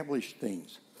establish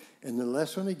things. And the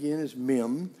last one, again, is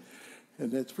mem,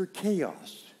 and that's for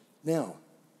chaos. Now,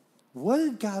 what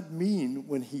did God mean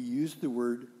when he used the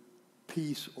word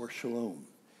peace or shalom?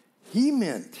 He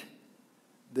meant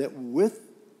that with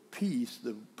peace,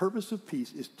 the purpose of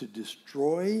peace is to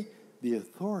destroy the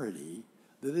authority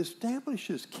that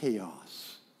establishes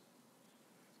chaos.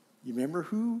 You remember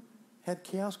who had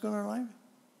chaos going in our life?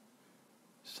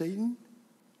 Satan.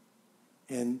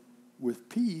 And with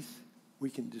peace, we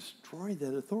can destroy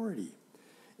that authority.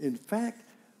 In fact,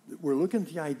 we're looking at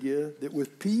the idea that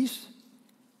with peace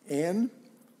and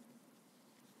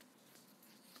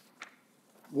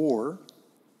war,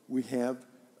 we have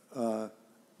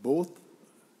both,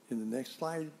 in the next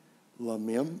slide,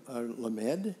 lamed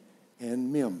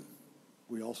and mem.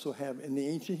 We also have in the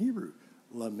ancient Hebrew,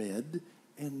 lamed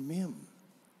and mem.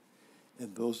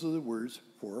 And those are the words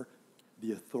for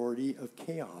the authority of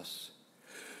chaos,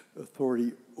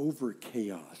 authority over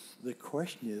chaos. The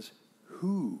question is,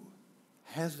 who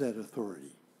has that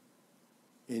authority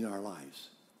in our lives?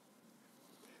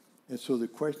 And so the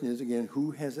question is, again,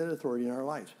 who has that authority in our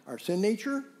lives? Our sin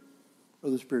nature or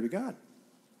the Spirit of God?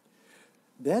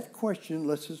 That question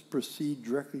lets us proceed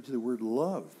directly to the word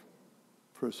love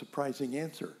for a surprising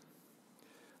answer.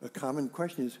 A common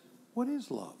question is, what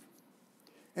is love?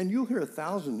 And you'll hear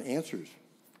 1,000 answers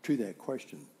to that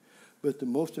question. But the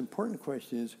most important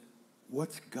question is,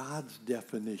 what's God's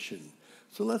definition?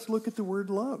 So let's look at the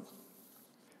word love.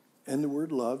 And the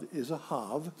word love is a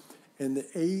hav, and the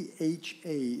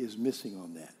A-H-A is missing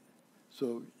on that.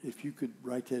 So if you could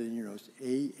write that in your notes,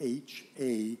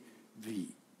 A-H-A-V.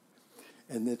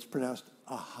 And it's pronounced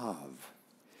ahav.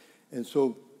 And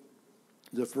so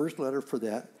the first letter for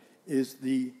that is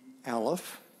the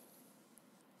aleph.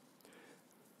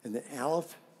 And the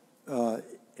aleph, and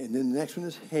then the next one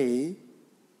is hey,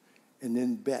 and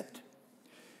then bet.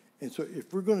 And so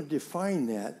if we're going to define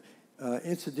that,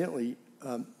 incidentally,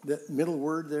 that middle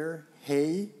word there,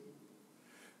 hey,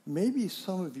 maybe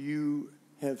some of you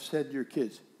have said to your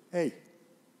kids, hey,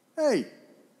 hey,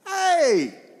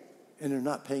 hey, and they're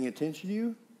not paying attention to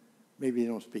you. Maybe they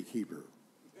don't speak Hebrew.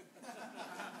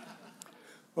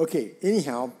 Okay,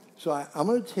 anyhow, so I'm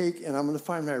going to take and I'm going to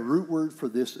find my root word for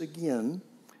this again,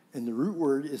 and the root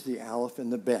word is the aleph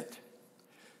and the bet.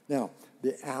 Now,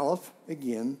 the aleph,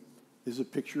 again, is a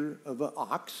picture of an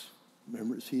ox.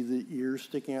 Remember, see the ears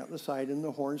sticking out the side and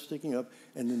the horns sticking up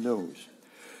and the nose.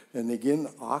 And again,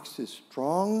 the ox is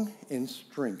strong in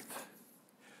strength.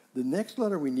 The next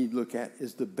letter we need to look at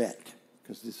is the bet,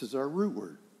 because this is our root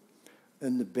word.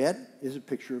 And the bet is a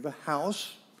picture of a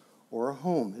house or a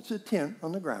home. It's a tent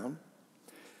on the ground.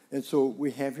 And so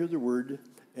we have here the word,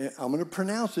 and I'm going to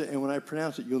pronounce it, and when I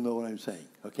pronounce it, you'll know what I'm saying,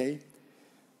 okay?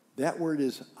 That word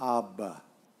is Abba.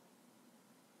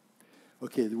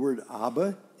 Okay, the word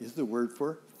Abba is the word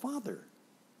for father.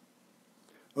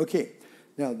 Okay,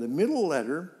 now the middle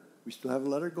letter, we still have a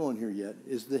letter going here yet,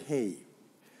 is the hey.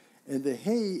 And the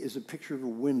hey is a picture of a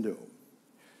window.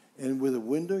 And with a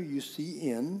window, you see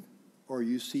in or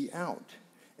you see out.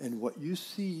 And what you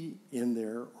see in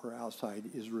there or outside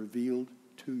is revealed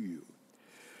to you.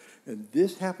 And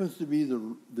this happens to be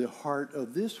the heart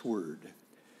of this word.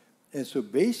 And so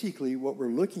basically what we're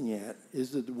looking at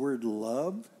is that the word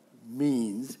love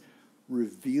means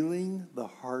revealing the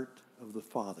heart of the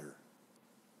Father.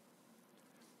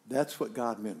 That's what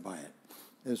God meant by it.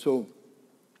 And so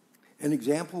an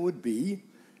example would be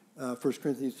 1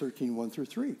 Corinthians 13, 1 through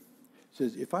 3. It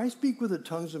says, if I speak with the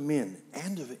tongues of men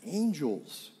and of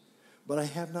angels, but I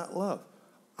have not love,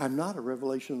 I'm not a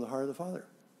revelation of the heart of the Father.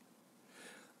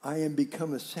 I am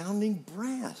become a sounding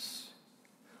brass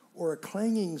or a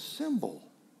clanging cymbal.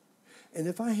 And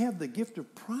if I have the gift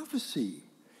of prophecy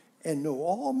and know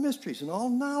all mysteries and all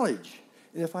knowledge,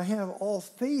 and if I have all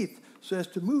faith so as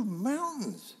to move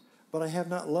mountains, but I have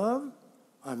not love,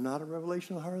 I'm not a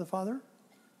revelation of the heart of the Father.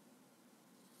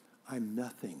 I'm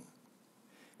nothing.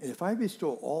 And if I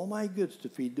bestow all my goods to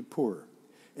feed the poor,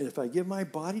 and if I give my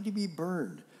body to be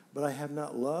burned, but I have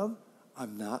not love,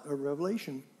 I'm not a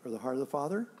revelation of the heart of the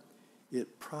Father.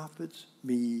 It profits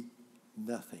me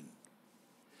nothing.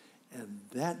 And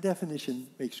that definition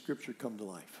makes Scripture come to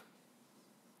life.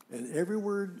 And every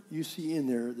word you see in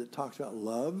there that talks about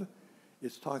love,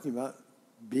 it's talking about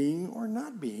being or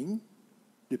not being,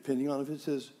 depending on if it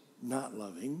says not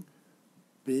loving,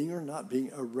 being or not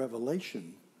being a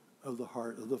revelation of the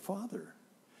heart of the Father.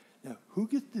 Now, who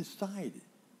gets to decide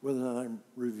whether or not I'm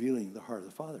revealing the heart of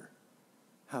the Father?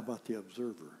 How about the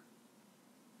observer?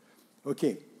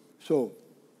 Okay, so,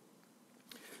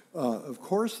 of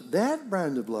course, that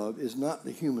brand of love is not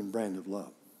the human brand of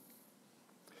love.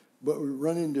 But we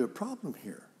run into a problem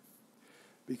here,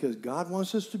 because God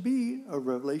wants us to be a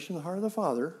revelation of the heart of the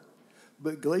Father,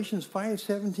 but Galatians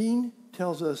 5:17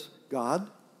 tells us God,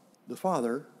 the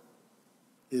Father,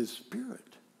 is spirit.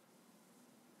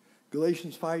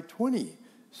 Galatians 5:20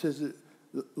 says that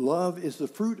love is the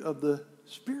fruit of the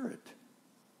Spirit.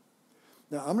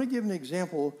 Now, I'm going to give an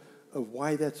example of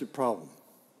why that's a problem.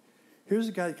 Here's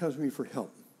a guy that comes to me for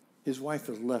help. His wife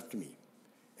has left me,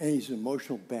 and he's an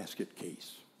emotional basket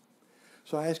case.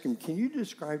 So I asked him, can you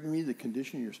describe to me the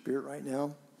condition of your spirit right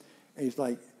now? And he's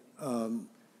like,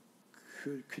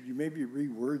 could you maybe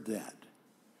reword that?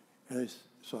 And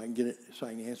so I can get it, so I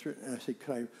can answer it. And I said,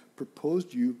 could I propose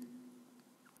to you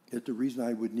that the reason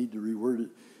I would need to reword it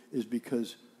is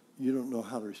because you don't know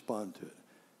how to respond to it.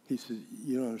 He said,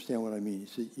 you don't understand what I mean. He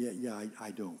said, yeah,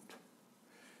 I don't.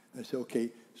 And I said,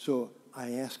 okay. So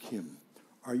I asked him,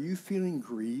 are you feeling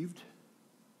grieved?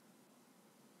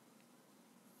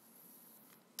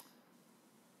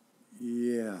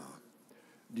 Yeah.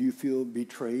 Do you feel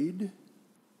betrayed?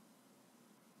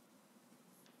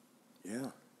 Yeah.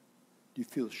 Do you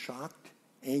feel shocked,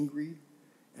 angry?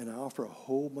 And I offer a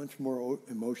whole bunch more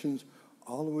emotions,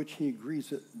 all of which he agrees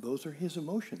that those are his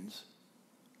emotions.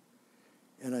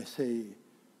 And I say,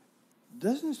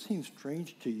 doesn't it seem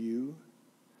strange to you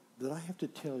that I have to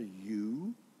tell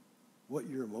you what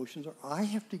your emotions are? I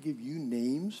have to give you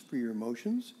names for your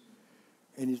emotions?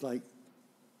 And he's like,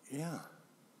 Yeah.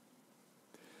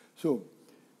 So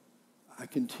I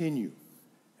continue,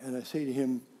 and I say to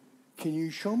him, can you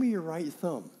show me your right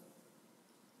thumb?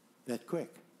 That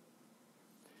quick.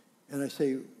 And I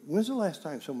say, when's the last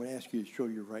time someone asked you to show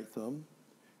your right thumb?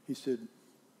 He said,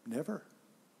 never.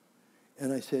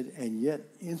 And I said, and yet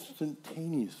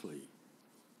instantaneously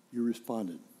you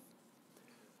responded.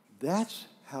 That's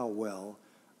how well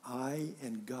I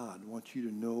and God want you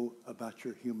to know about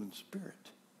your human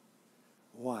spirit.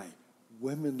 Why?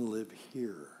 Women live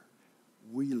here.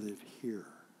 We live here.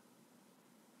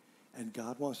 And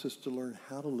God wants us to learn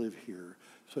how to live here.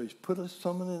 So he's put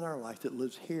someone in our life that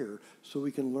lives here so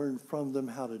we can learn from them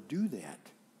how to do that.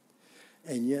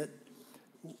 And yet,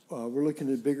 we're looking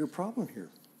at a bigger problem here.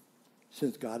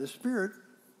 Since God is spirit,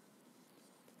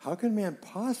 how can man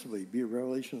possibly be a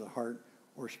revelation of the heart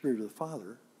or spirit of the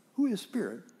Father, who is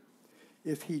spirit,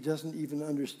 if he doesn't even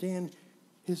understand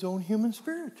his own human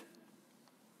spirit?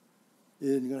 It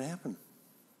isn't going to happen.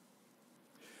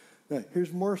 Now,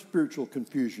 here's more spiritual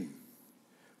confusion.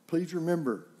 Please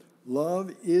remember,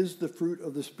 love is the fruit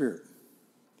of the Spirit.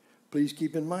 Please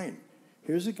keep in mind,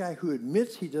 here's a guy who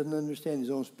admits he doesn't understand his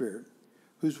own spirit,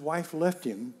 whose wife left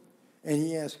him, and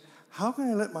he asks, how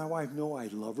can I let my wife know I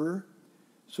love her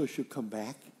so she'll come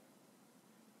back?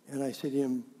 And I say to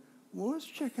him, well, let's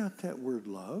check out that word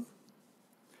love.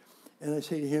 And I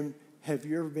say to him, have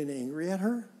you ever been angry at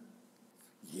her?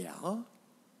 Yeah.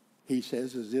 He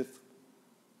says as if,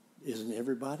 isn't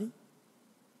everybody?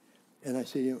 And I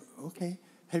say to him, okay,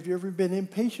 have you ever been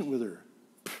impatient with her?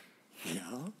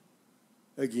 Yeah.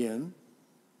 Again,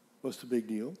 what's the big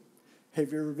deal?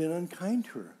 Have you ever been unkind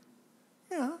to her?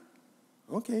 Yeah.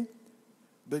 Okay.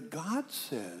 But God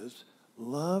says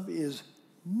love is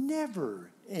never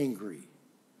angry.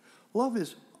 Love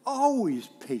is always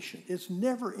patient. It's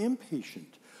never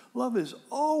impatient. Love is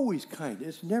always kind.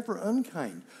 It's never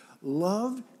unkind.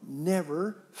 Love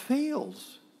never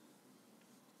fails.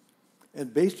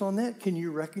 And based on that, can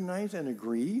you recognize and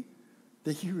agree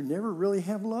that you never really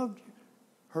have loved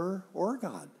her or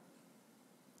God?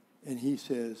 And he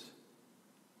says,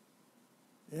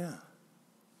 yeah,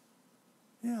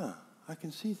 I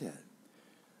can see that.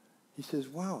 He says,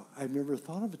 wow, I've never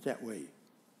thought of it that way.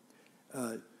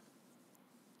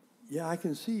 Yeah, I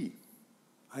can see.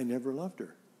 I never loved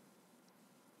her.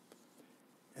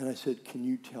 And I said, can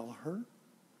you tell her?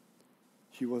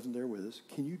 She wasn't there with us.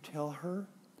 Can you tell her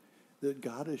that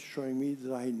God is showing me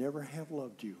that I never have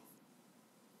loved you?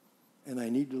 And I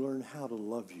need to learn how to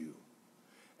love you.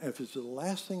 And if it's the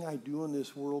last thing I do in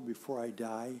this world before I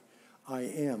die, I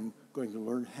am going to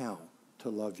learn how to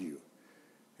love you.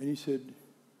 And he said,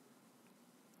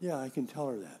 yeah, I can tell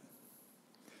her that.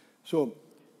 So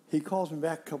he calls me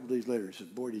back a couple days later. He says,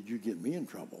 boy, did you get me in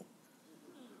trouble?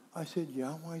 I said,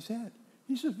 yeah, why is that?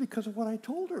 He says, because of what I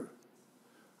told her.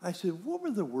 I said, what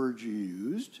were the words you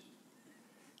used?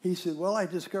 He said, well, I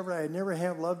discovered I never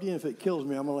have loved you, and if it kills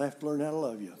me, I'm going to have to learn how to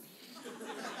love you.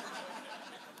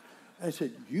 I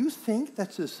said, you think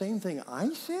that's the same thing I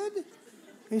said?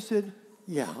 He said,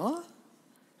 yeah.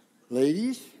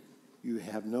 Ladies, you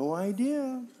have no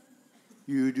idea.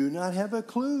 You do not have a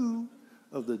clue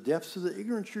of the depths of the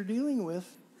ignorance you're dealing with.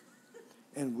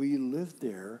 And we live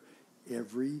there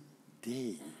every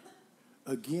day.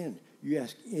 Again, you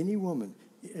ask any woman,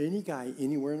 any guy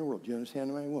anywhere in the world, do you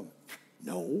understand my woman?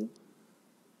 No.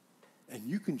 And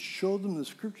you can show them the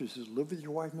scriptures. It says, live with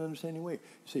your wife in an understanding way. You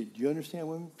say, do you understand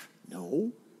women?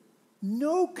 No.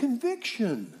 No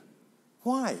conviction.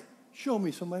 Why? Show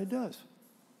me somebody does.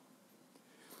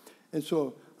 And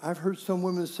so I've heard some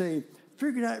women say,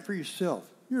 figure it out for yourself.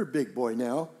 You're a big boy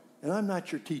now, and I'm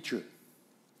not your teacher.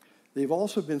 They've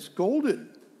also been scolded.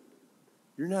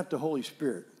 You're not the Holy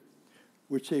Spirit,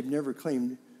 which they've never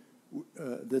claimed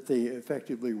that they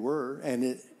effectively were, and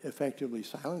it effectively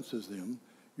silences them.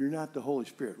 You're not the Holy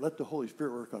Spirit. Let the Holy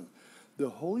Spirit work on them. The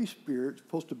Holy Spirit is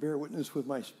supposed to bear witness with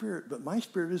my spirit, but my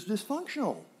spirit is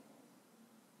dysfunctional.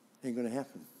 Ain't going to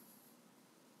happen.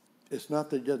 It's not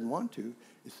that he doesn't want to.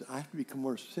 It's that I have to become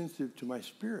more sensitive to my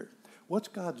spirit. What's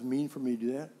God's mean for me to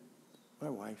do that? My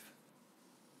wife.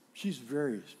 She's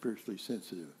very spiritually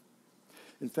sensitive.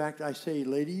 In fact, I say,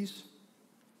 ladies,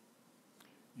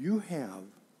 you have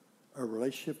a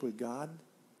relationship with God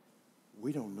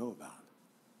we don't know about.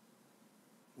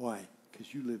 Why?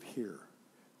 Because you live here.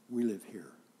 We live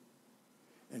here.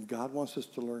 And God wants us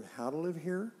to learn how to live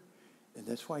here, and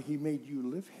that's why he made you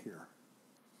live here.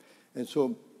 And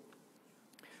so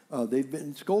they've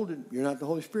been scolded. You're not the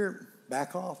Holy Spirit.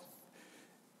 Back off.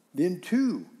 Then,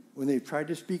 two, when they've tried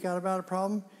to speak out about a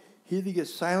problem, he either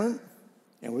gets silent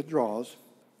and withdraws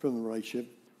from the relationship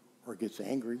or gets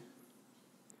angry.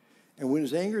 And when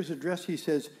his anger is addressed, he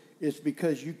says, it's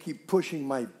because you keep pushing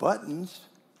my buttons.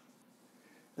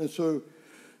 And so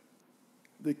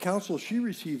the counsel she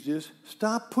receives is,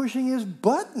 stop pushing his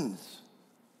buttons.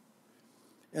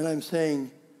 And I'm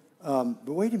saying, but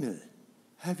wait a minute.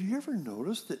 Have you ever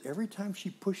noticed that every time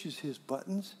she pushes his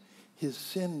buttons, his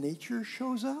sin nature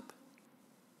shows up?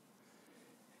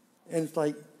 And it's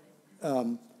like,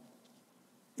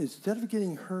 instead of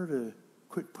getting her to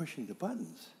quit pushing the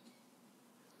buttons,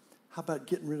 how about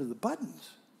getting rid of the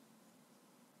buttons?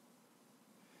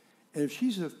 And if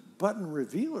she's a button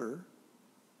revealer,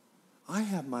 I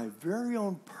have my very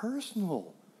own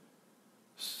personal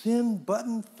sin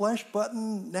button, flesh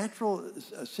button, natural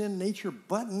sin nature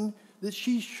button that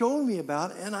she's shown me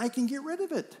about, and I can get rid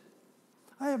of it.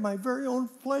 I have my very own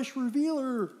flesh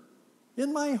revealer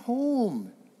in my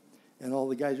home. And all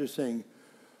the guys are saying,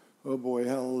 oh boy,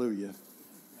 hallelujah.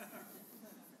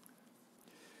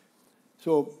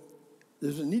 So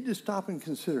there's a need to stop and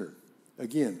consider.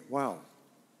 Again, wow,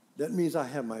 that means I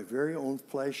have my very own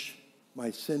flesh, my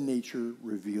sin nature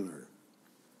revealer.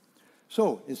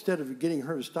 So instead of getting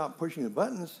her to stop pushing the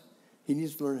buttons, he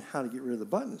needs to learn how to get rid of the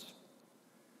buttons.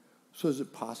 So is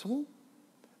it possible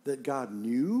that God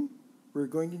knew we were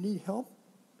going to need help?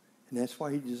 And that's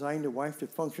why he designed a wife to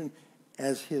function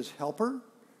as his helper,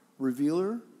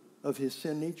 revealer of his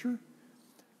sin nature?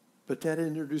 But that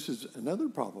introduces another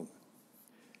problem.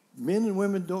 Men and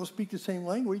women don't speak the same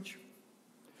language.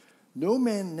 No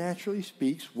man naturally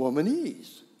speaks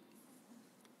womanese.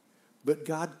 But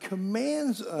God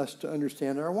commands us to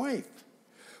understand our wife.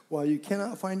 While you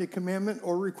cannot find a commandment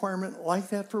or requirement like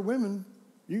that for women,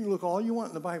 you can look all you want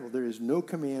in the Bible. There is no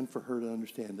command for her to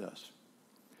understand us.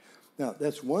 Now,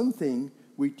 that's one thing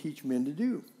we teach men to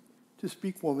do, to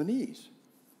speak womanese.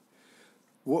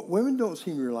 What women don't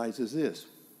seem to realize is this.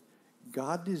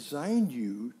 God designed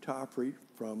you to operate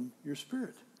from your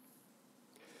spirit.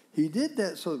 He did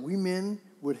that so that we men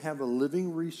would have a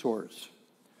living resource,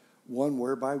 one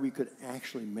whereby we could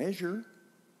actually measure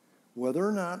whether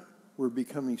or not we're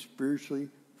becoming spiritually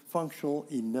functional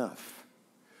enough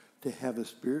to have a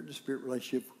spirit-to-spirit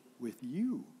relationship with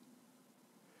you,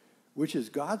 which is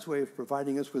God's way of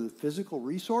providing us with a physical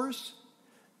resource,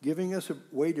 giving us a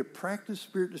way to practice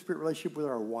spirit-to-spirit relationship with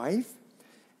our wife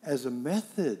as a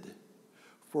method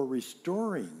for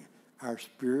restoring our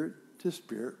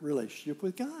spirit-to-spirit relationship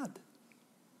with God,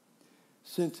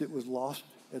 since it was lost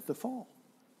at the fall.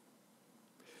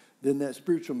 Then that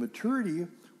spiritual maturity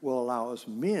will allow us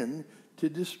men to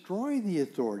destroy the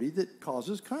authority that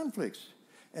causes conflicts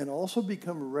and also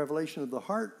become a revelation of the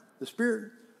heart, the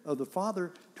spirit of the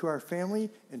Father to our family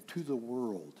and to the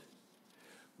world.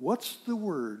 What's the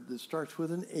word that starts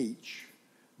with an H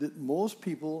that most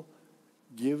people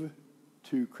give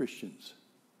to Christians?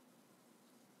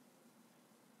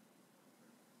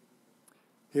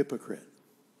 Hypocrite.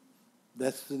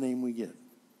 That's the name we get.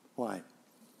 Why?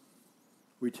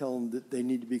 We tell them that they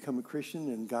need to become a Christian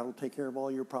and God will take care of all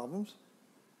your problems.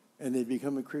 And they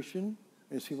become a Christian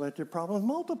and it seems like their problems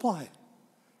multiply.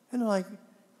 And they're like,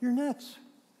 you're nuts.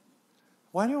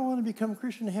 Why do I want to become a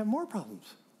Christian and have more problems?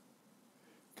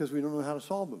 Because we don't know how to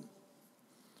solve them.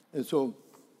 And so,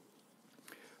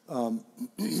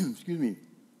 excuse me.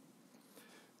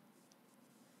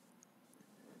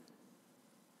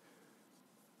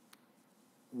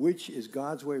 Which is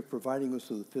God's way of providing us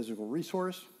with a physical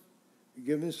resource,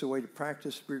 giving us a way to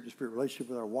practice spirit-to-spirit relationship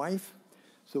with our wife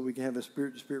so we can have a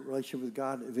spirit-to-spirit relationship with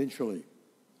God eventually.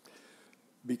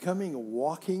 Becoming a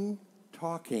walking,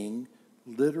 talking,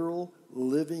 literal,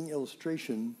 living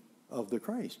illustration of the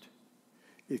Christ.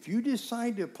 If you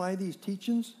decide to apply these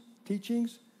teachings,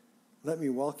 let me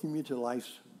welcome you to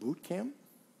life's boot camp,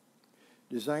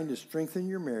 designed to strengthen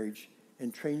your marriage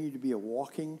and train you to be a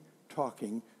walking,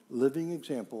 talking, living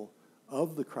example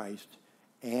of the Christ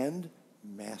and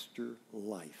master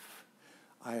life.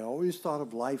 I always thought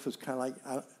of life as kind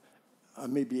of like, I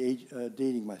may be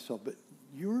dating myself, but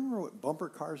you remember what bumper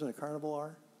cars in a carnival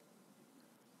are?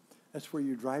 That's where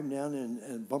you're driving down and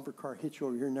a bumper car hits you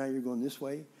over here, now you're going this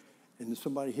way, and then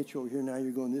somebody hits you over here, now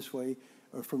you're going this way,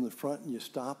 or from the front and you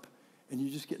stop, and you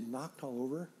just get knocked all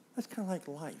over. That's kind of like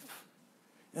life.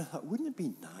 And I thought, wouldn't it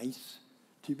be nice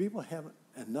to be able to have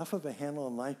enough of a handle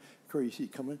on life where you see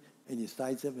it coming and you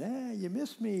sidestep, hey, you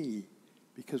missed me,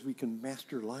 because we can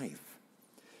master life.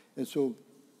 And so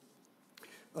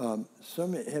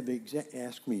some have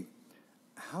asked me,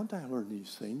 how did I learn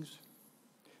these things?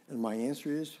 And my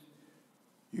answer is,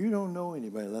 you don't know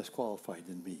anybody less qualified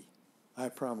than me. I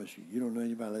promise you, you don't know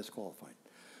anybody less qualified.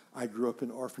 I grew up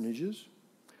in orphanages.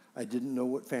 I didn't know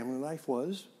what family life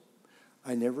was.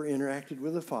 I never interacted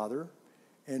with a father.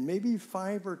 and maybe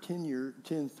 5 or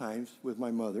 10 times with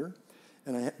my mother.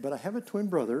 But I have a twin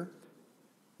brother,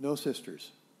 no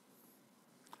sisters.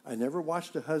 I never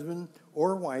watched a husband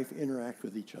or a wife interact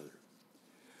with each other.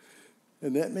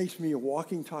 And that makes me a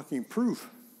walking, talking proof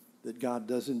that God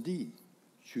does indeed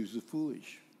choose the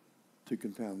foolish to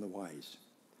confound the wise.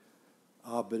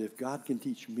 But if God can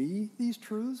teach me these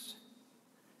truths,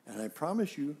 and I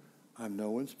promise you, I'm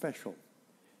no one special,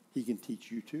 he can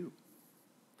teach you too.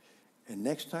 And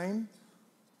next time,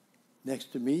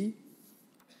 next to me,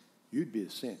 you'd be a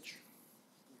cinch.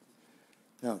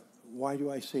 Now, why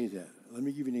do I say that? Let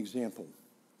me give you an example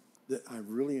that I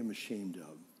really am ashamed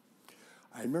of.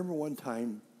 I remember one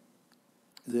time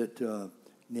that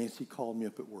Nancy called me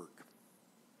up at work,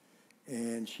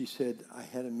 and she said, I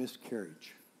had a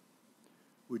miscarriage.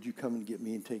 Would you come and get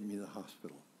me and take me to the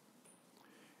hospital?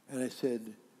 And I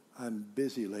said, I'm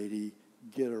busy, lady.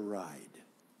 Get a ride.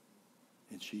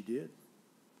 And she did.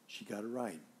 She got a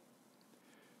ride.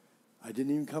 I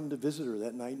didn't even come to visit her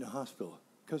that night in the hospital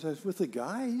because I was with the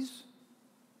guys.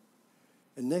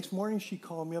 And next morning she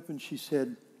called me up and she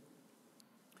said,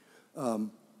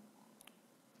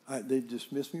 they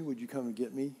dismissed me. Would you come and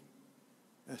get me?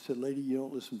 I said, lady, you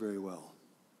don't listen very well.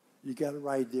 You got a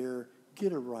ride there.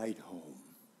 Get a ride home.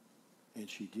 And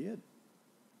she did.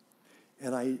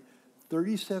 And I,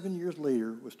 37 years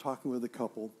later, was talking with a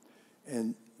couple,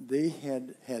 and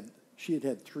she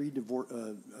had 3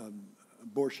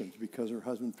 abortions because her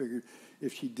husband figured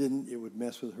if she didn't, it would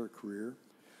mess with her career.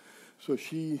 So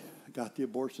she got the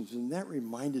abortions, and that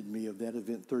reminded me of that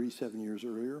event 37 years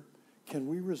earlier. Can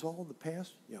we resolve the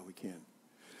past? Yeah, we can.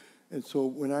 And so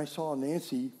when I saw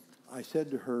Nancy, I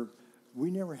said to her, we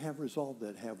never have resolved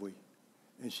that, have we?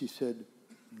 And she said,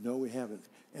 no, we haven't.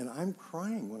 And I'm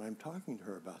crying when I'm talking to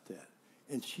her about that.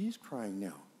 And she's crying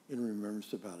now in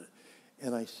remembrance about it.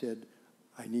 And I said,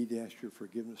 I need to ask your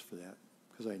forgiveness for that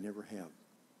because I never have.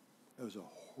 That was a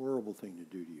horrible thing to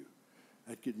do to you.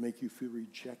 That could make you feel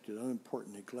rejected,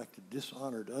 unimportant, neglected,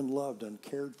 dishonored, unloved,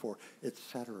 uncared for,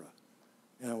 etc.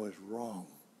 And I was wrong.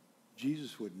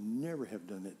 Jesus would never have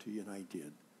done that to you, and I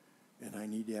did. And I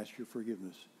need to ask your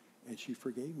forgiveness. And she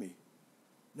forgave me.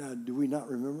 Now, do we not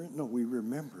remember it? No, we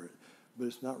remember it. But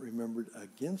it's not remembered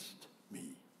against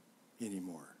me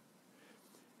anymore.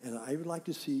 And I would like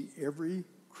to see every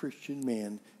Christian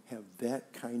man have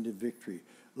that kind of victory.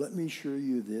 Let me assure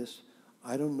you this.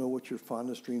 I don't know what your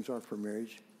fondest dreams are for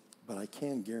marriage, but I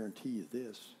can guarantee you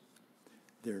this.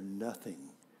 They're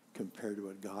nothing compared to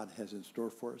what God has in store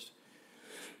for us.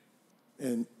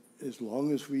 And as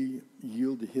long as we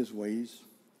yield to his ways,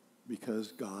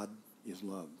 because God is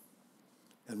love.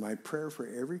 And my prayer for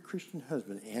every Christian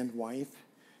husband and wife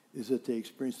is that they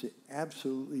experience the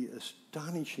absolutely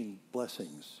astonishing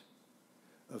blessings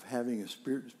of having a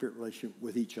spirit-to-spirit relationship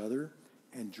with each other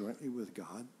and jointly with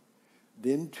God.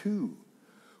 Then, too,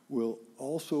 will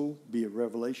also be a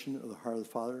revelation of the heart of the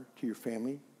Father to your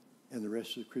family and the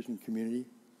rest of the Christian community.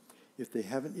 If they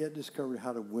haven't yet discovered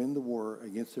how to win the war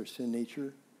against their sin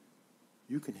nature,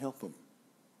 you can help them.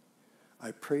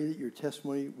 I pray that your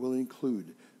testimony will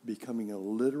include becoming a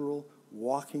literal,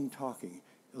 walking, talking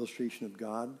illustration of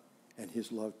God and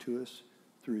his love to us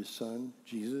through his Son,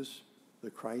 Jesus, the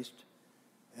Christ,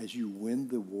 as you win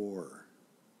the war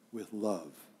with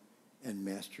love and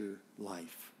master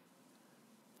life.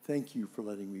 Thank you for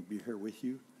letting me be here with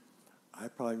you. I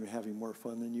probably am having more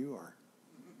fun than you are.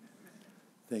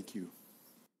 Thank you.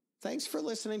 Thanks for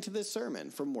listening to this sermon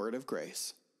from Word of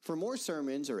Grace. For more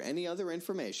sermons or any other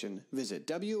information, visit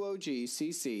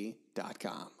WOGCC.com.